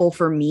most helpful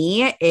for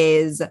me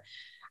is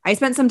I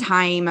spent some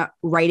time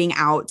writing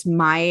out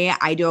my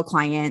ideal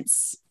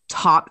clients'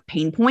 top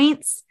pain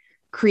points,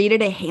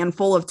 created a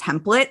handful of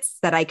templates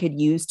that I could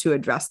use to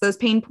address those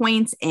pain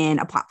points in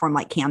a platform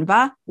like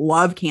Canva.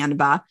 Love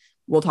Canva.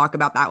 We'll talk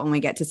about that when we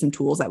get to some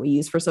tools that we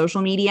use for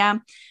social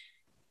media.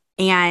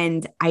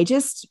 And I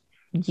just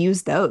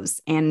use those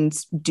and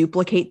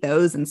duplicate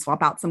those and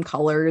swap out some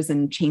colors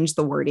and change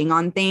the wording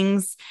on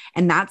things.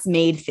 And that's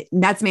made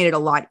it a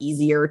lot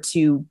easier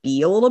to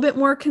be a little bit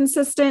more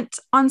consistent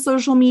on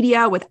social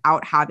media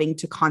without having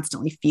to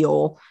constantly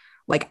feel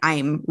like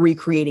I'm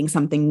recreating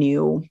something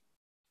new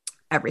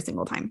every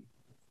single time.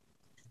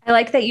 I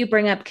like that you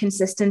bring up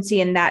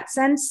consistency in that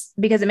sense,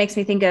 because it makes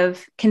me think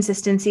of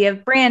consistency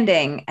of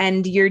branding.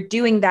 And you're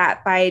doing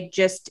that by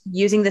just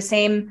using the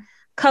same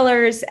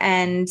colors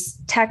and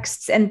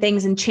texts and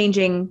things and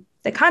changing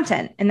the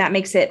content. And that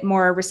makes it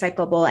more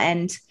recyclable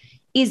and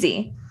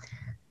easy.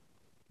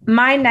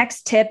 My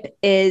next tip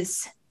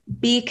is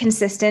be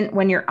consistent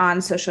when you're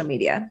on social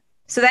media.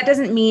 So that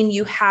doesn't mean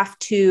you have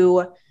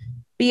to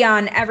be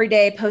on every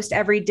day, post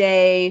every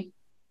day,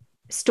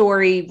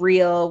 story,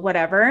 reel,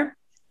 whatever.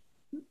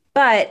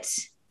 But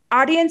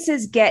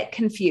audiences get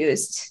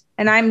confused.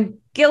 And I'm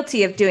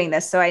guilty of doing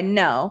this. So I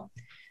know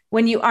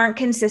when you aren't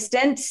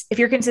consistent, if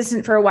you're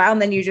consistent for a while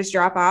and then you just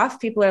drop off,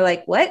 people are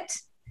like, what?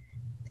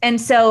 And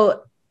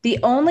so the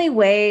only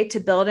way to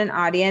build an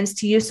audience,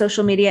 to use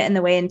social media in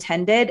the way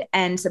intended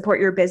and support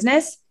your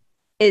business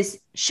is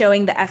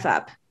showing the F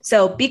up.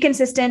 So be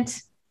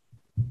consistent.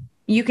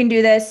 You can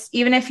do this.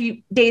 Even if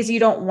days you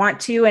don't want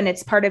to, and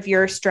it's part of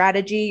your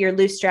strategy, your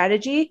loose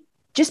strategy,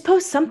 just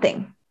post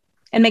something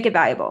and make it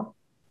valuable.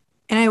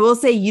 And I will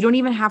say, you don't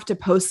even have to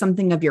post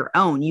something of your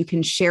own. You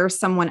can share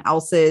someone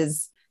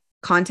else's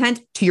content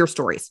to your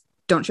stories.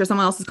 Don't share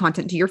someone else's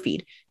content to your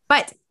feed,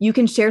 but you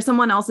can share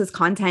someone else's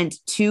content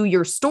to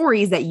your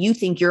stories that you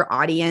think your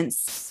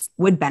audience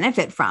would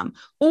benefit from,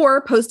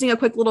 or posting a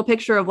quick little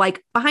picture of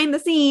like behind the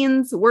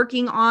scenes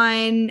working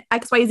on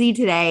XYZ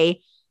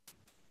today.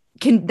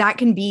 That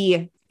can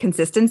be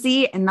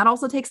consistency. And that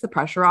also takes the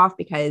pressure off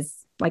because,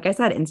 like I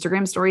said,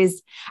 Instagram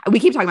stories, we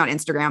keep talking about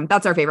Instagram.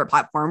 That's our favorite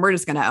platform. We're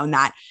just going to own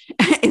that.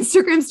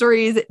 Instagram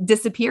stories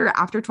disappear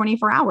after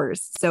 24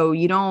 hours. So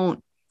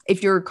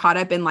if you're caught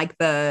up in like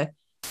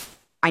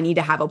I need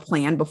to have a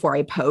plan before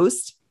I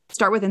post,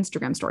 start with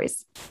Instagram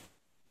stories.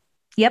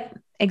 Yep,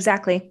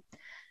 exactly.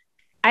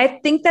 I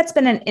think that's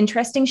been an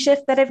interesting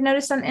shift that I've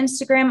noticed on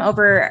Instagram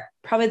over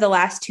probably the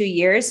last 2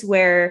 years,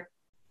 where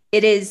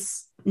it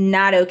is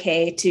not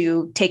okay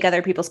to take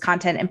other people's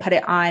content and put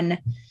it on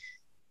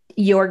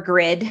your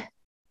grid,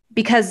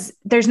 because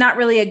there's not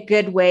really a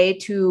good way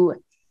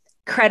to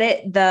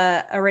credit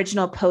the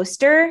original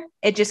poster.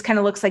 It just kind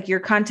of looks like your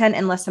content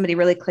unless somebody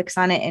really clicks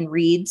on it and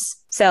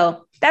reads.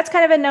 So that's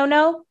kind of a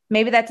no-no.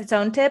 Maybe that's its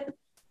own tip.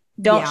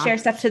 Don't share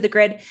stuff to the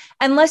grid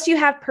unless you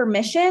have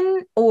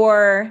permission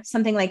or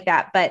something like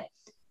that. But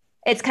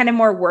it's kind of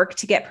more work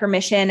to get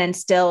permission and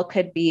still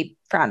could be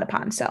frowned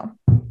upon. So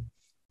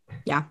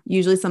yeah,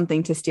 usually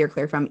something to steer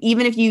clear from.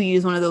 Even if you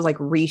use one of those like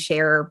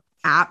reshare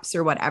apps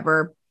or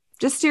whatever,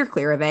 just steer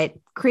clear of it.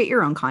 Create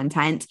your own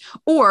content.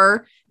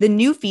 Or the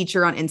new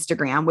feature on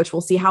Instagram, which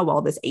we'll see how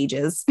well this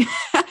ages,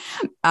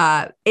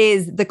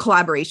 is the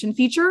collaboration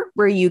feature,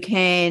 where you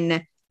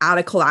can add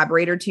a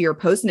collaborator to your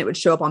post and it would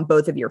show up on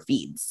both of your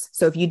feeds.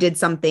 So if you did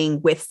something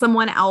with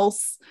someone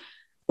else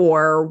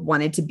or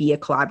wanted to be a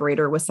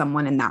collaborator with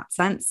someone in that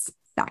sense,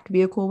 that could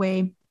be a cool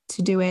way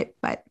to do it.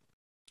 But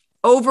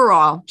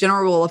overall,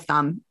 general rule of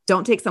thumb,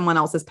 don't take someone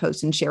else's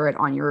post and share it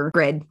on your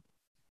grid.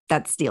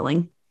 That's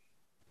stealing.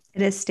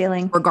 It is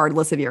stealing.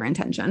 Regardless of your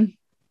intention.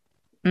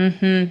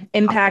 Mm-hmm.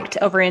 Impact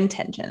over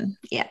intention.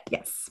 Yeah.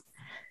 Yes.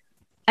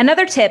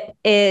 Another tip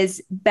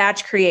is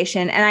batch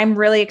creation. And I'm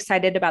really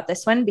excited about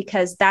this one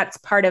because that's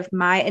part of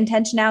my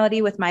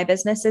intentionality with my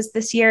businesses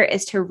this year,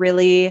 is to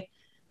really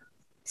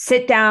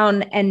sit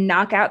down and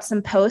knock out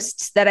some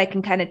posts that I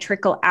can kind of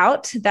trickle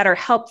out that are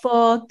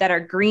helpful, that are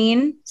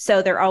green.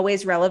 So they're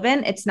always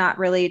relevant. It's not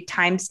really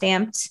time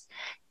stamped.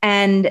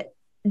 And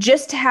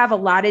just to have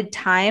allotted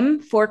time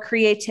for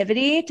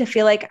creativity, to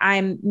feel like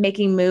I'm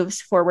making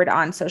moves forward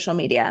on social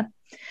media.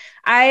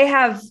 I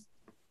have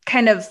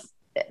kind of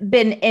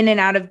been in and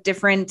out of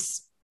different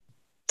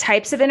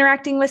types of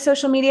interacting with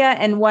social media.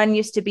 And one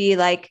used to be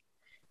like,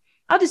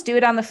 I'll just do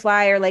it on the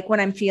fly or like when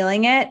I'm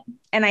feeling it.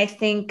 And I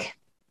think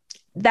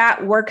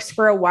that works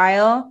for a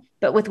while,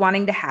 but with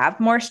wanting to have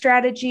more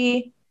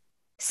strategy,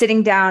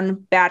 sitting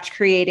down, batch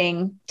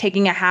creating,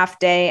 taking a half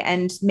day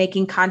and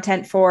making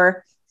content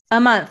for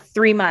a month,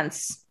 3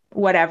 months,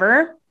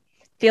 whatever,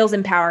 feels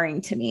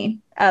empowering to me.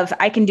 Of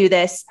I can do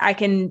this, I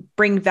can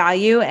bring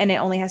value, and it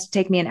only has to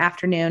take me an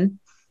afternoon.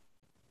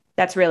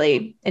 That's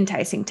really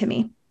enticing to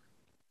me.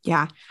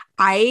 Yeah.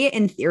 I,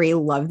 in theory,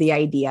 love the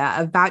idea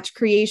of batch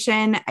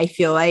creation. I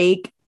feel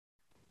like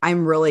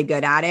I'm really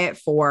good at it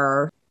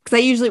because I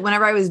usually,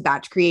 whenever I was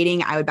batch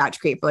creating, I would batch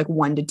create for like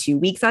 1 to 2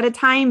 weeks at a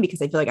time,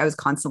 because I feel like I was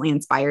constantly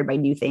inspired by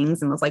new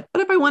things and was like,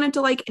 what if I wanted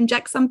to like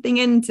inject something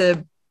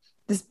into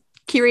this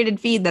curated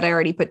feed that I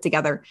already put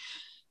together,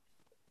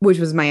 which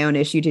was my own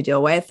issue to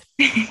deal with.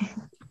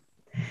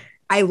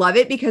 I love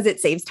it because it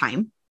saves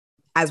time.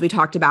 As we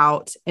talked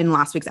about in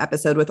last week's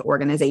episode with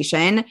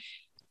organization,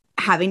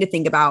 having to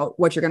think about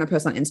what you're going to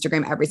post on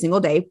Instagram every single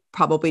day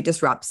probably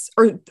disrupts,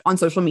 or on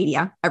social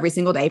media every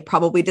single day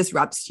probably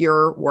disrupts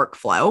your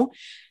workflow.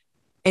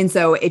 And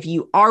so if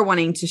you are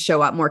wanting to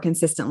show up more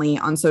consistently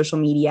on social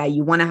media,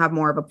 you want to have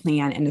more of a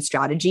plan and a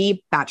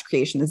strategy, batch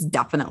creation is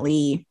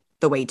definitely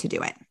the way to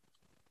do it.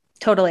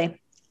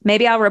 Totally.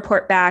 Maybe I'll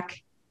report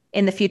back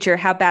in the future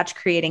how batch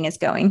creating is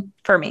going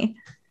for me.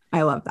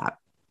 I love that.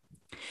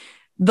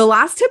 The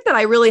last tip that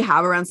I really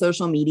have around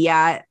social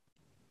media,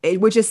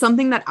 which is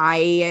something that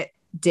I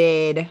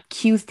did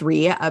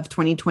Q3 of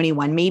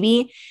 2021,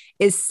 maybe,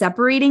 is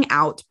separating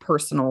out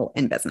personal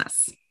and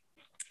business.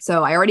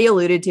 So I already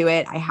alluded to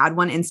it. I had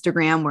one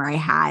Instagram where I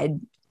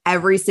had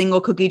every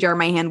single cookie jar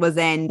my hand was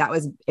in.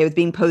 It was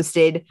being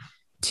posted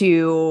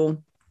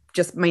to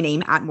just my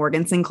name at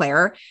Morgan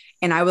Sinclair.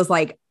 And I was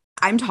like,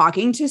 I'm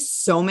talking to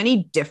so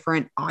many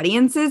different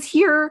audiences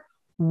here.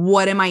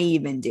 What am I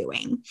even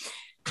doing?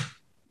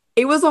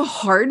 It was a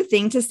hard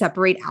thing to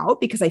separate out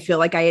because I feel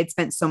like I had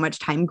spent so much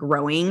time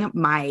growing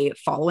my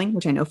following,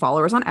 which I know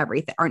followers on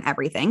everything aren't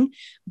everything,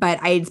 but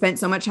I had spent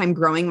so much time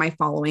growing my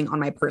following on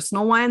my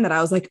personal one that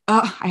I was like,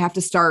 oh, I have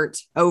to start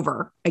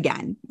over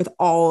again with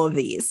all of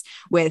these.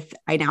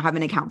 I now have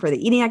an account for the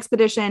Eating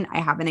Expedition. I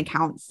have an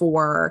account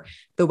for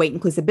the Weight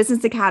Inclusive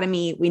Business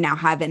Academy. We now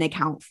have an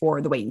account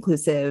for the Weight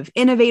Inclusive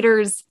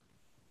Innovators.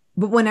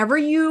 But whenever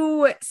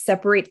you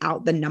separate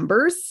out the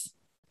numbers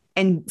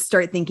and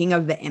start thinking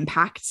of the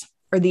impact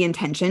or the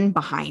intention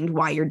behind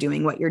why you're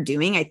doing what you're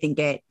doing, I think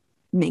it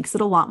makes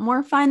it a lot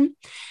more fun.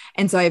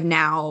 And so I've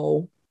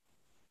now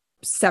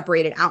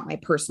separated out my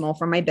personal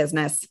from my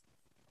business.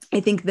 I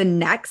think the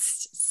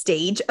next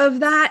stage of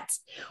that,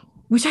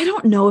 which I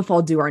don't know if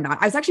I'll do or not.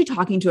 I was actually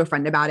talking to a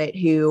friend about it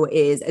who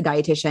is a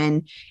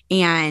dietitian,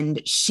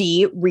 and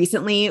she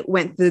recently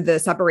went through the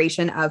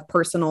separation of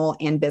personal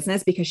and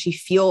business because she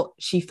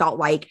felt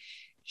like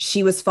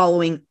she was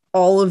following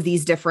all of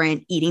these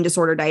different eating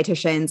disorder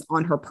dietitians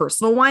on her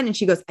personal one. And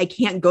she goes, I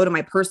can't go to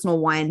my personal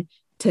one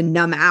to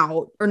numb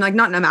out, or like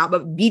not numb out,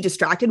 but be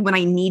distracted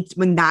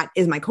when that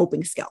is my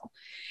coping skill.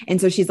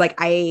 And so she's like,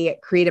 I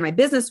created my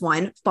business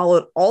one,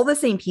 followed all the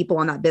same people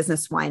on that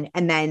business one,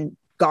 and then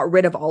got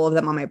rid of all of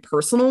them on my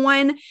personal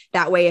one.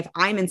 That way, if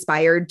I'm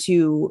inspired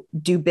to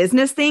do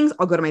business things,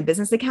 I'll go to my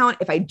business account.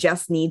 If I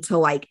just need to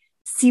like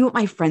see what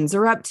my friends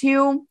are up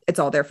to, it's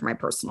all there for my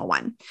personal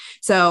one.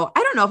 So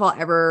I don't know if I'll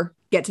ever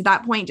get to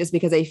that point, just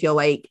because I feel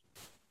like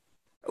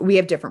we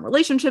have different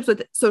relationships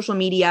with social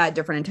media,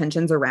 different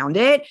intentions around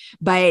it.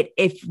 But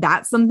if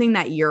that's something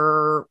that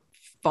you're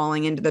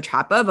falling into the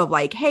trap of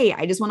like, hey,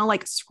 I just want to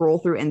like scroll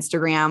through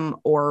Instagram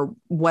or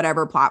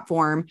whatever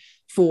platform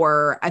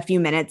for a few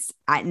minutes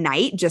at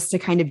night just to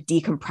kind of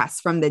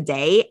decompress from the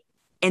day,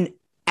 and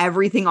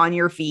everything on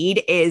your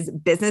feed is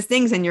business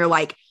things, and you're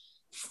like,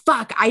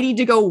 fuck, I need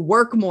to go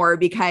work more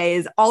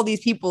because all these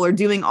people are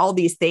doing all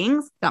these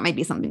things, that might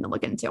be something to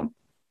look into.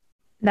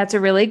 That's a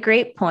really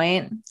great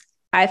point.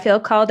 I feel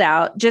called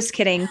out. Just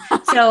kidding.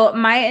 So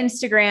my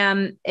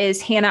Instagram is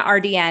Hannah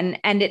RDN,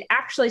 and it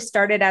actually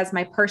started as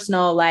my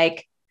personal,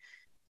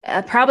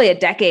 probably a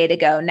decade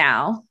ago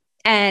now.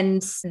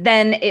 And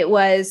then it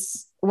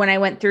was when I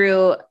went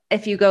through,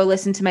 if you go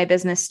listen to my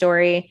business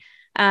story,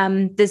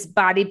 this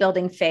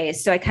bodybuilding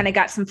phase. So I kind of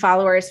got some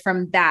followers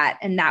from that,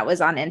 and that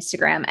was on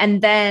Instagram.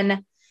 And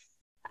then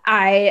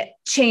I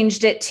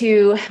changed it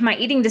to my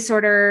eating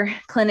disorder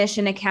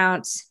clinician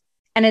account,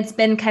 and it's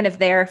been kind of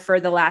there for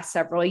the last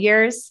several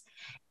years.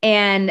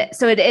 And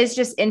so it is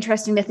just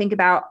interesting to think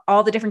about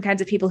all the different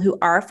kinds of people who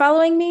are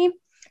following me.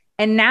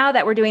 And now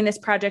that we're doing this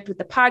project with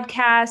the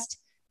podcast,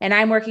 and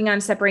I'm working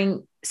on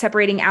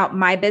separating out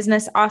my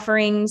business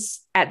offerings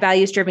at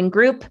Values Driven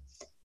Group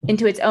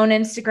into its own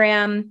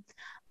Instagram,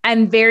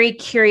 I'm very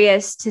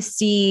curious to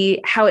see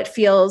how it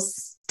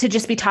feels to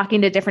just be talking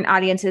to different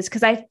audiences,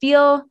 because I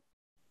feel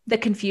the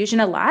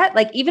confusion a lot.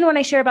 Like even when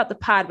I share about the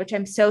pod, which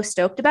I'm so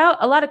stoked about,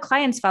 a lot of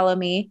clients follow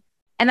me,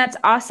 and that's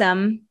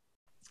awesome.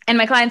 And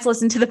my clients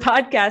listen to the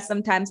podcast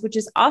sometimes, which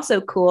is also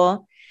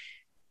cool,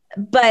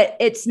 but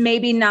it's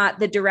maybe not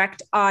the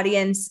direct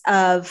audience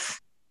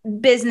of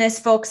business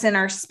folks in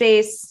our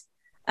space,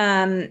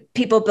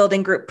 people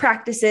building group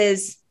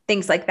practices,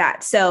 things like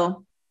that.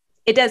 So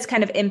it does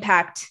kind of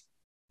impact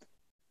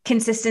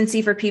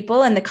consistency for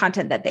people and the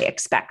content that they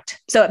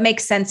expect. So it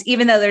makes sense,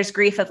 even though there's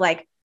grief of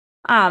like,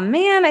 oh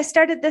man, I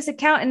started this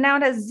account and now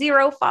it has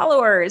 0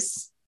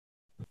 followers.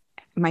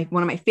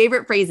 One of my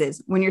favorite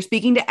phrases, when you're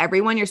speaking to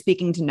everyone, you're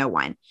speaking to no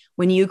one.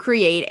 When you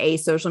create a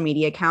social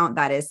media account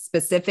that is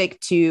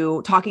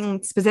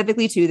talking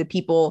specifically to the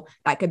people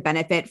that could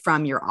benefit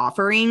from your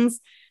offerings,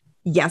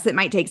 yes, it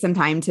might take some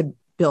time to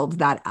build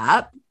that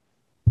up,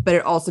 but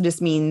it also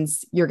just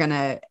means you're going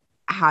to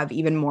have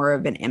even more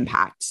of an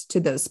impact to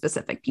those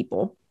specific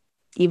people.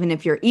 Even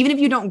if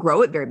you don't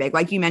grow it very big,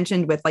 like you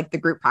mentioned with like the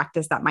group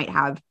practice that might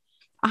have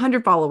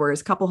 100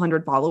 followers, couple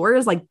hundred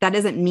followers, like that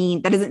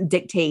doesn't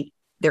dictate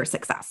their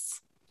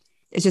success.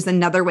 It's just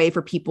another way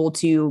for people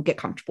to get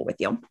comfortable with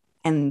you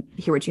and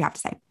hear what you have to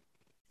say.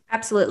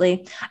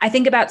 Absolutely. I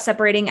think about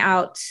separating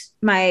out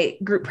my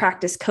group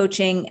practice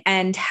coaching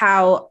and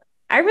how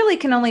I really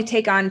can only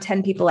take on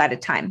 10 people at a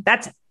time.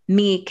 That's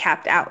me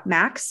capped out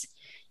max.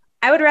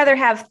 I would rather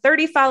have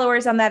 30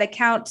 followers on that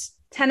account,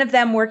 10 of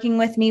them working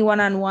with me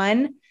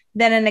one-on-one,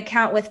 than an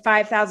account with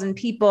 5,000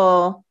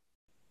 people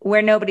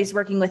where nobody's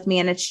working with me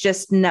and it's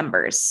just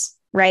numbers,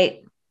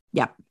 right?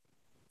 Yep,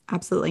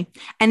 absolutely.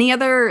 Any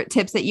other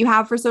tips that you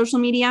have for social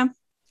media?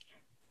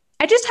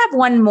 I just have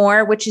one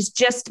more, which is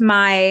just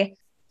my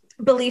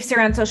beliefs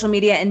around social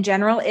media in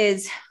general,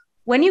 is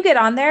when you get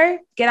on there,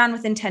 get on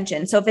with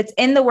intention. So if it's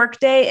in the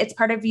workday, it's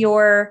part of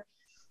your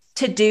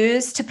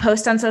to-dos to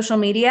post on social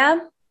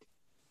media,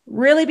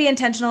 really be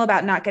intentional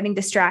about not getting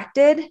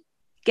distracted,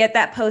 get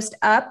that post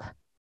up,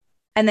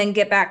 and then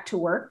get back to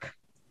work.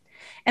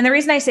 And the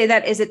reason I say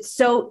that is it's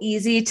so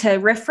easy to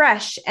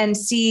refresh and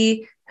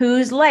see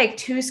who's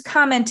liked, who's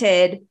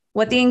commented,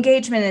 what the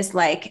engagement is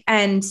like.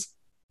 And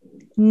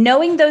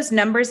knowing those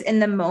numbers in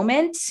the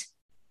moment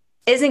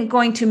isn't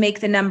going to make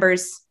the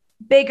numbers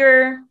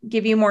bigger,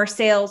 give you more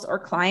sales or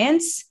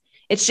clients.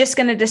 It's just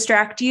going to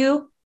distract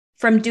you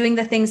from doing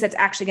the things that's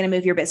actually going to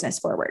move your business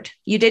forward.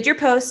 You did your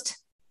post,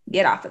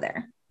 get off of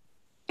there.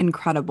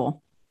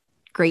 Incredible.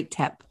 Great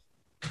tip.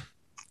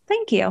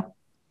 Thank you.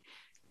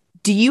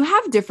 Do you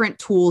have different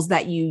tools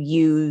that you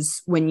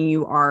use when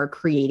you are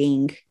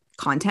creating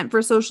content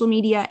for social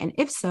media? And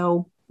if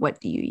so, what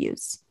do you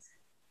use?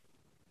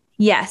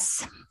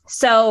 Yes.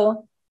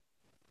 So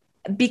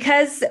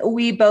because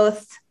we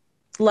both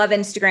love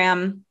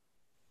Instagram,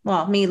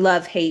 well, me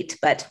love, hate,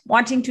 but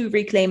wanting to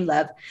reclaim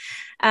love.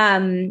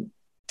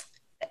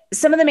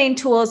 Some of the main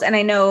tools, and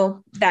I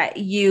know that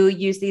you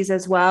use these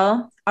as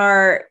well,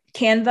 are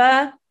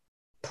Canva,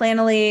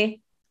 Planoly,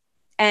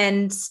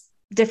 and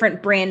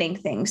different branding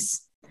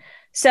things.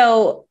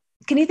 So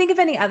can you think of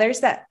any others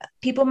that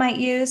people might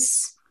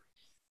use?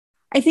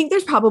 I think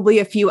there's probably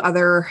a few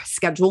other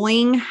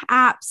scheduling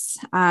apps.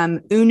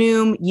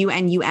 Unum,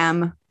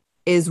 UNUM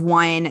is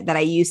one that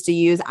I used to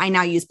use. I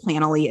now use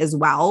Planoly as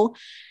well.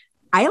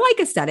 I like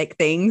aesthetic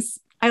things.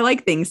 I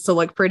like things to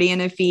look pretty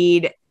in a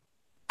feed.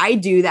 I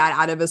do that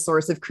out of a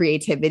source of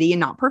creativity and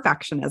not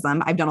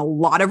perfectionism. I've done a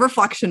lot of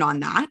reflection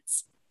on that.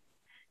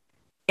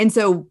 And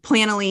so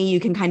Planoly, you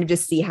can kind of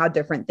just see how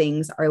different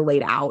things are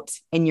laid out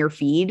in your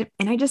feed.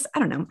 And I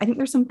don't know. I think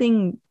there's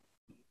something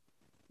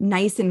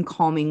nice and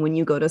calming when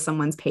you go to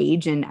someone's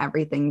page and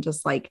everything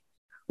just like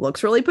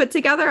looks really put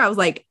together. I was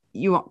like,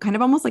 you kind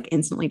of almost like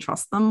instantly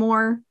trust them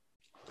more.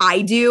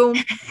 I do.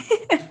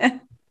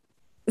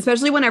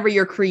 Especially whenever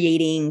you're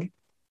creating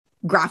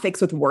graphics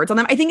with words on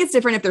them. I think it's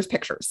different if there's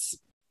pictures.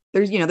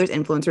 There's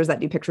influencers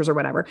that do pictures or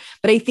whatever.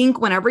 But I think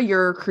whenever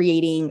you're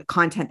creating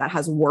content that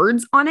has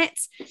words on it,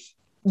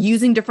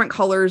 using different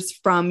colors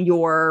from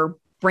your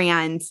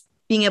brand,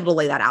 being able to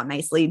lay that out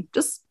nicely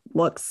just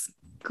looks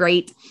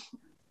great.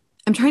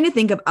 I'm trying to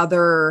think of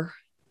other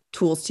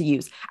tools to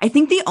use. I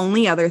think the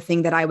only other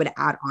thing that I would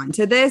add on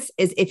to this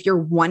is if you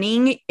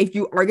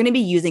are going to be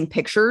using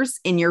pictures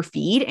in your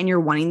feed and you're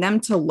wanting them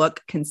to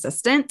look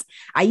consistent,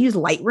 I use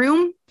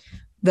Lightroom,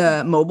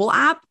 the mobile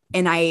app,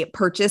 and I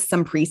purchased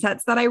some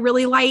presets that I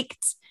really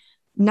liked.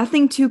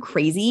 Nothing too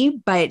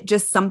crazy, but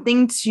just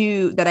something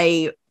that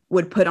I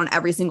would put on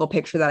every single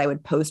picture that I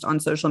would post on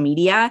social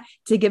media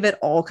to give it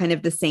all kind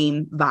of the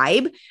same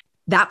vibe.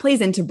 That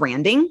plays into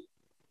branding,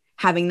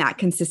 having that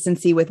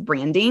consistency with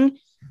branding.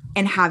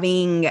 And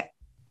having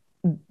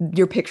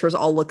your pictures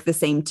all look the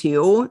same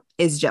too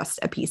is just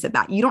a piece of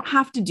that. You don't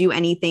have to do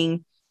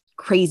anything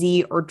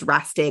crazy or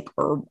drastic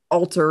or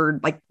altered,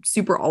 like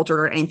super altered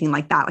or anything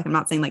like that. Like I'm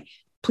not saying like,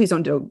 please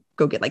don't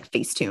go get like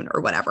Facetune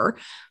or whatever.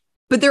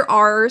 But there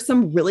are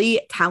some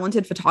really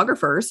talented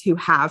photographers who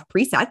have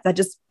presets that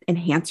just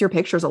enhance your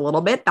pictures a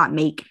little bit that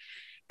make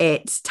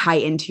it tie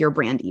into your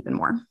brand even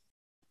more.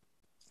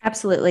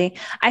 Absolutely.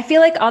 I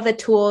feel like all the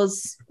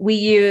tools we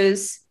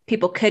use,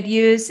 people could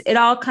use, it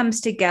all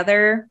comes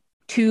together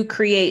to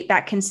create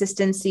that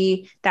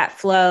consistency, that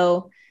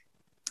flow,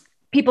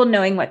 people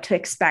knowing what to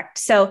expect.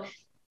 So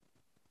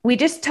we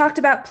just talked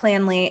about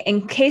Planoly.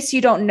 In case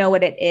you don't know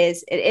what it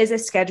is a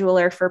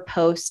scheduler for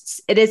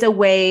posts. It is a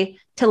way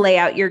to lay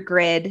out your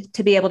grid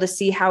to be able to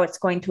see how it's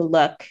going to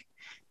look.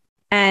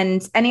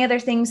 And any other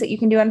things that you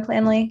can do on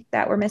Planoly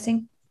that we're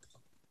missing?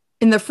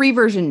 In the free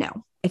version,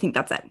 no. I think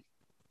that's it.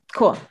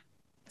 Cool.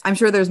 I'm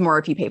sure there's more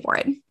if you pay for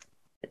it.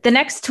 The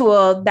next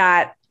tool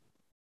that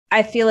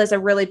I feel is a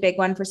really big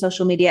one for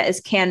social media is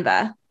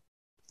Canva.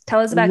 Tell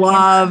us about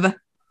Canva.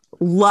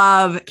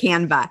 Love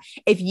Canva.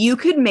 If you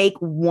could make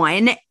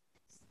one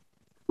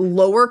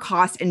lower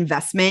cost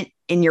investment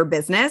in your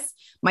business,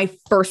 my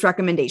first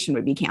recommendation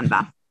would be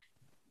Canva.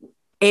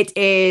 It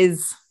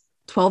is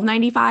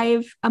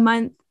 $12.95 a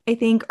month, I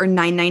think, or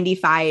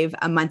 $9.95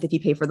 a month if you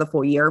pay for the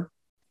full year.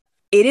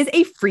 It is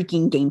a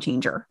freaking game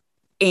changer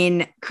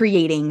in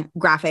creating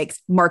graphics,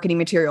 marketing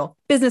material,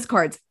 business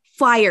cards,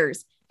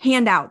 flyers,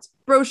 handouts,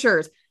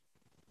 brochures,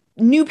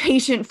 new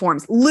patient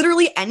forms,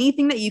 literally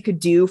anything that you could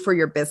do for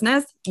your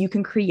business, you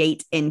can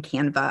create in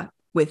Canva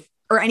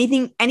or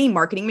any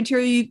marketing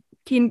material you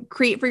can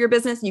create for your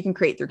business, you can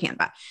create through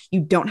Canva. You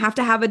don't have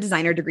to have a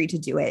designer degree to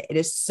do it. It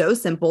is so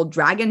simple,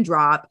 drag and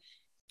drop,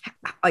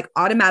 like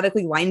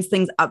automatically lines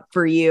things up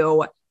for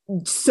you.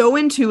 So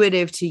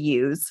intuitive to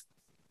use.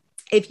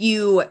 If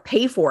you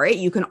pay for it,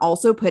 you can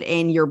also put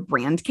in your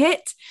brand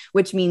kit,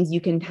 which means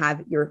you can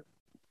have your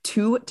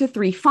 2 to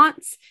 3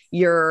 fonts,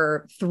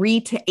 your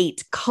 3 to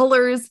 8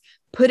 colors,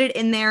 put it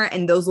in there,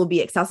 and those will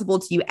be accessible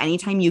to you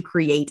anytime you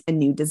create a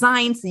new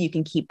design. So you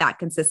can keep that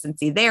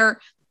consistency there.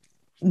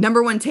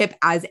 Number one tip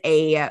as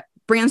a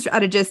brand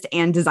strategist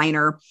and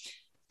designer,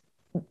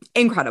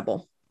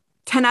 incredible.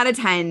 10 out of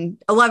 10,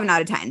 11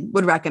 out of 10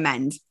 would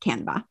recommend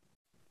Canva.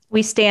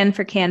 We stand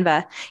for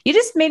Canva. You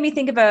just made me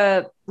think of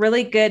a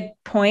really good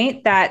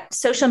point that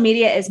social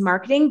media is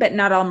marketing, but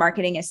not all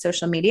marketing is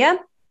social media.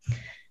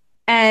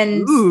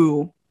 And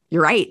ooh,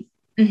 you're right.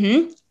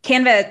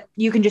 Canva,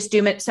 you can just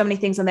do so many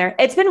things on there.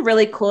 It's been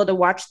really cool to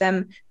watch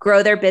them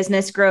grow their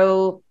business,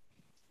 grow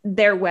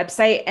their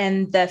website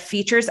and the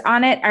features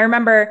on it. I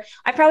remember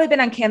I've probably been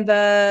on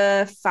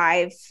Canva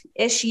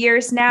 5-ish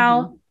years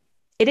now.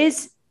 It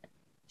is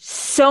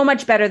so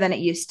much better than it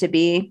used to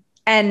be.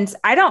 And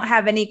I don't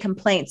have any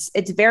complaints.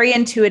 It's very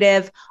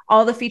intuitive.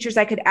 All the features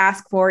I could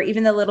ask for,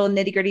 even the little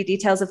nitty gritty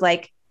details of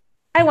like,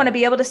 I want to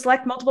be able to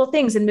select multiple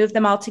things and move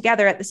them all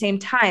together at the same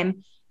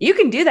time. You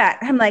can do that.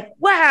 I'm like,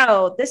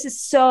 wow, this is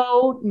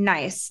so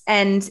nice.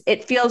 And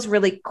it feels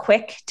really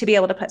quick to be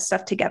able to put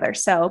stuff together.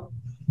 So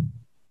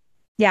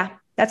yeah,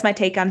 that's my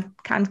take on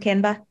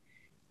Canva.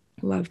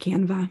 Love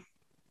Canva.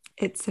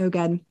 It's so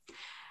good.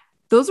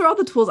 Those are all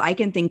the tools I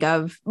can think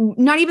of.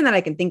 Not even that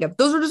I can think of.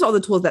 Those are just all the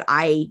tools that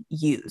I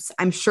use.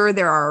 I'm sure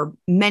there are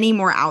many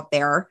more out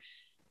there.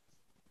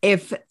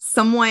 If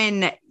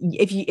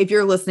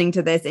you're listening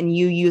to this and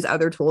you use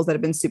other tools that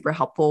have been super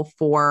helpful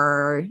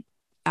for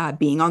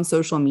being on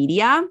social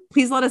media,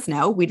 please let us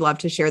know. We'd love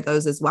to share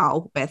those as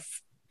well with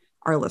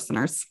our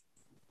listeners.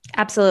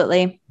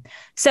 Absolutely.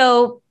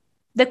 So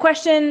the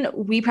question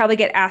we probably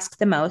get asked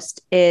the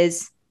most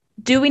is,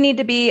 do we need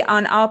to be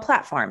on all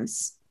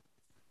platforms?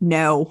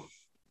 No.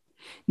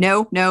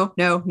 Please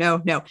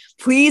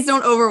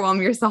don't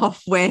overwhelm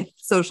yourself with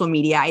social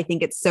media. I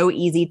think it's so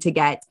easy to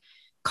get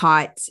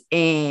caught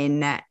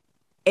in,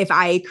 if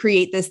I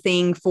create this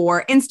thing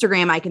for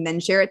Instagram, I can then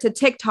share it to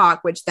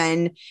TikTok, which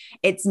then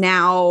it's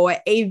now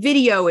a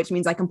video, which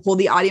means I can pull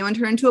the audio and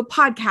turn it into a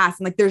podcast.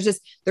 And like, there's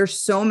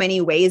so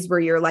many ways where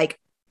you're like,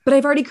 but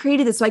I've already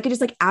created this, so I could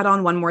just like add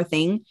on one more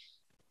thing.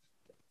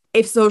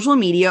 If social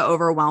media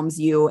overwhelms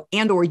you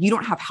and, or you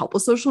don't have help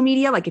with social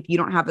media, like if you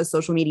don't have a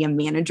social media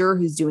manager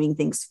who's doing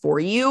things for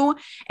you,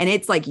 and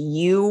it's like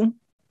you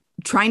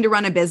trying to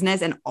run a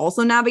business and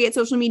also navigate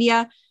social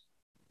media,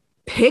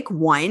 pick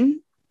one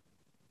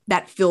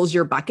that fills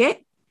your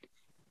bucket.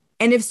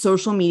 And if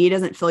social media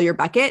doesn't fill your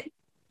bucket,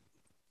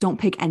 don't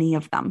pick any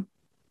of them.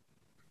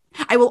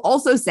 I will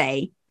also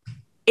say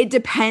it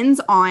depends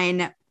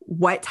on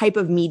what type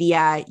of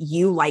media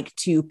you like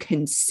to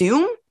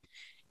consume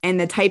and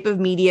the type of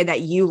media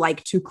that you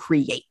like to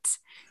create.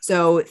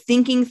 So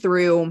thinking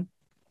through,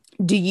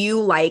 do you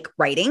like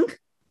writing?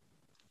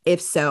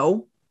 If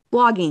so,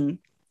 blogging,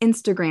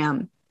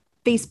 Instagram,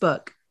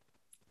 Facebook,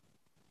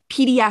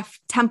 PDF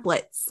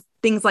templates,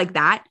 things like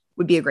that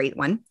would be a great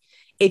one.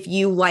 If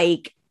you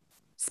like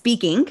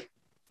speaking,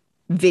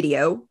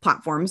 video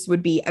platforms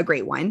would be a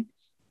great one.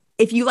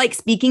 If you like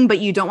speaking, but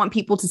you don't want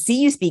people to see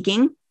you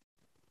speaking,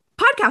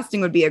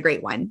 podcasting would be a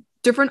great one.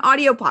 Different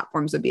audio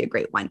platforms would be a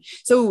great one.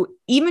 So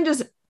even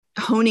just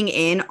honing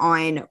in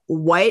on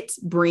what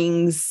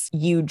brings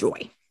you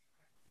joy.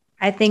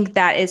 I think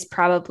that is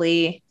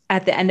probably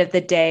at the end of the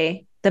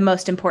day, the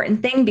most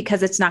important thing,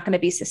 because it's not going to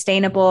be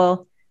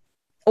sustainable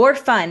or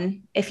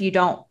fun if you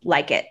don't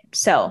like it.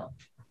 So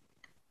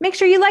make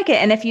sure you like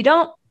it. And if you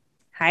don't,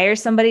 hire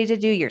somebody to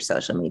do your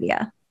social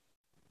media.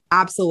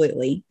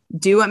 Absolutely.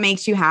 Do what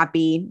makes you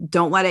happy.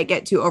 Don't let it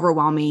get too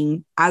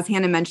overwhelming. As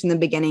Hannah mentioned in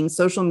the beginning,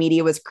 social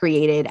media was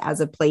created as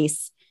a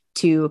place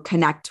to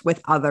connect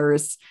with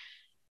others.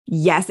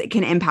 Yes, it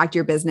can impact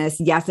your business.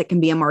 Yes, it can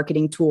be a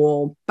marketing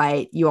tool,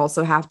 but you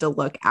also have to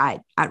look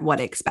at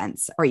what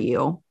expense are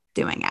you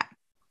doing it.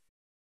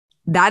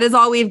 That is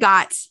all we've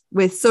got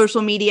with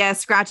social media,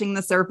 scratching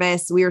the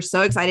surface. We are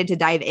so excited to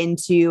dive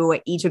into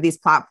each of these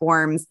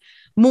platforms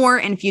more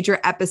in future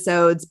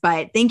episodes.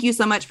 But thank you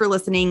so much for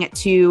listening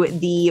to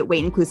the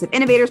Weight Inclusive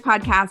Innovators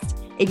podcast.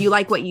 If you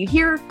like what you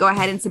hear, go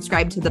ahead and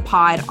subscribe to the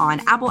pod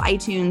on Apple,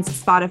 iTunes,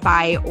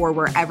 Spotify, or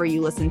wherever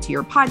you listen to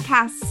your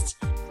podcast.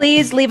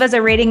 Please leave us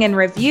a rating and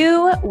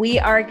review. We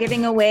are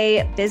giving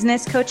away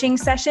business coaching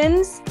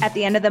sessions at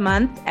the end of the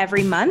month,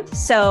 every month.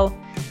 So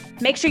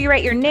make sure you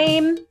write your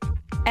name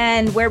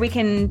and where we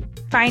can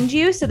find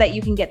you so that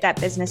you can get that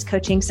business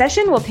coaching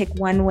session. We'll pick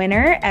one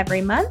winner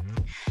every month.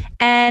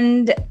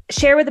 And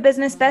share with a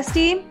business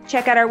bestie.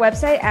 Check out our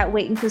website at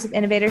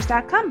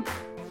weightinclusiveinnovators.com.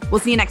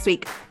 We'll see you next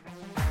week.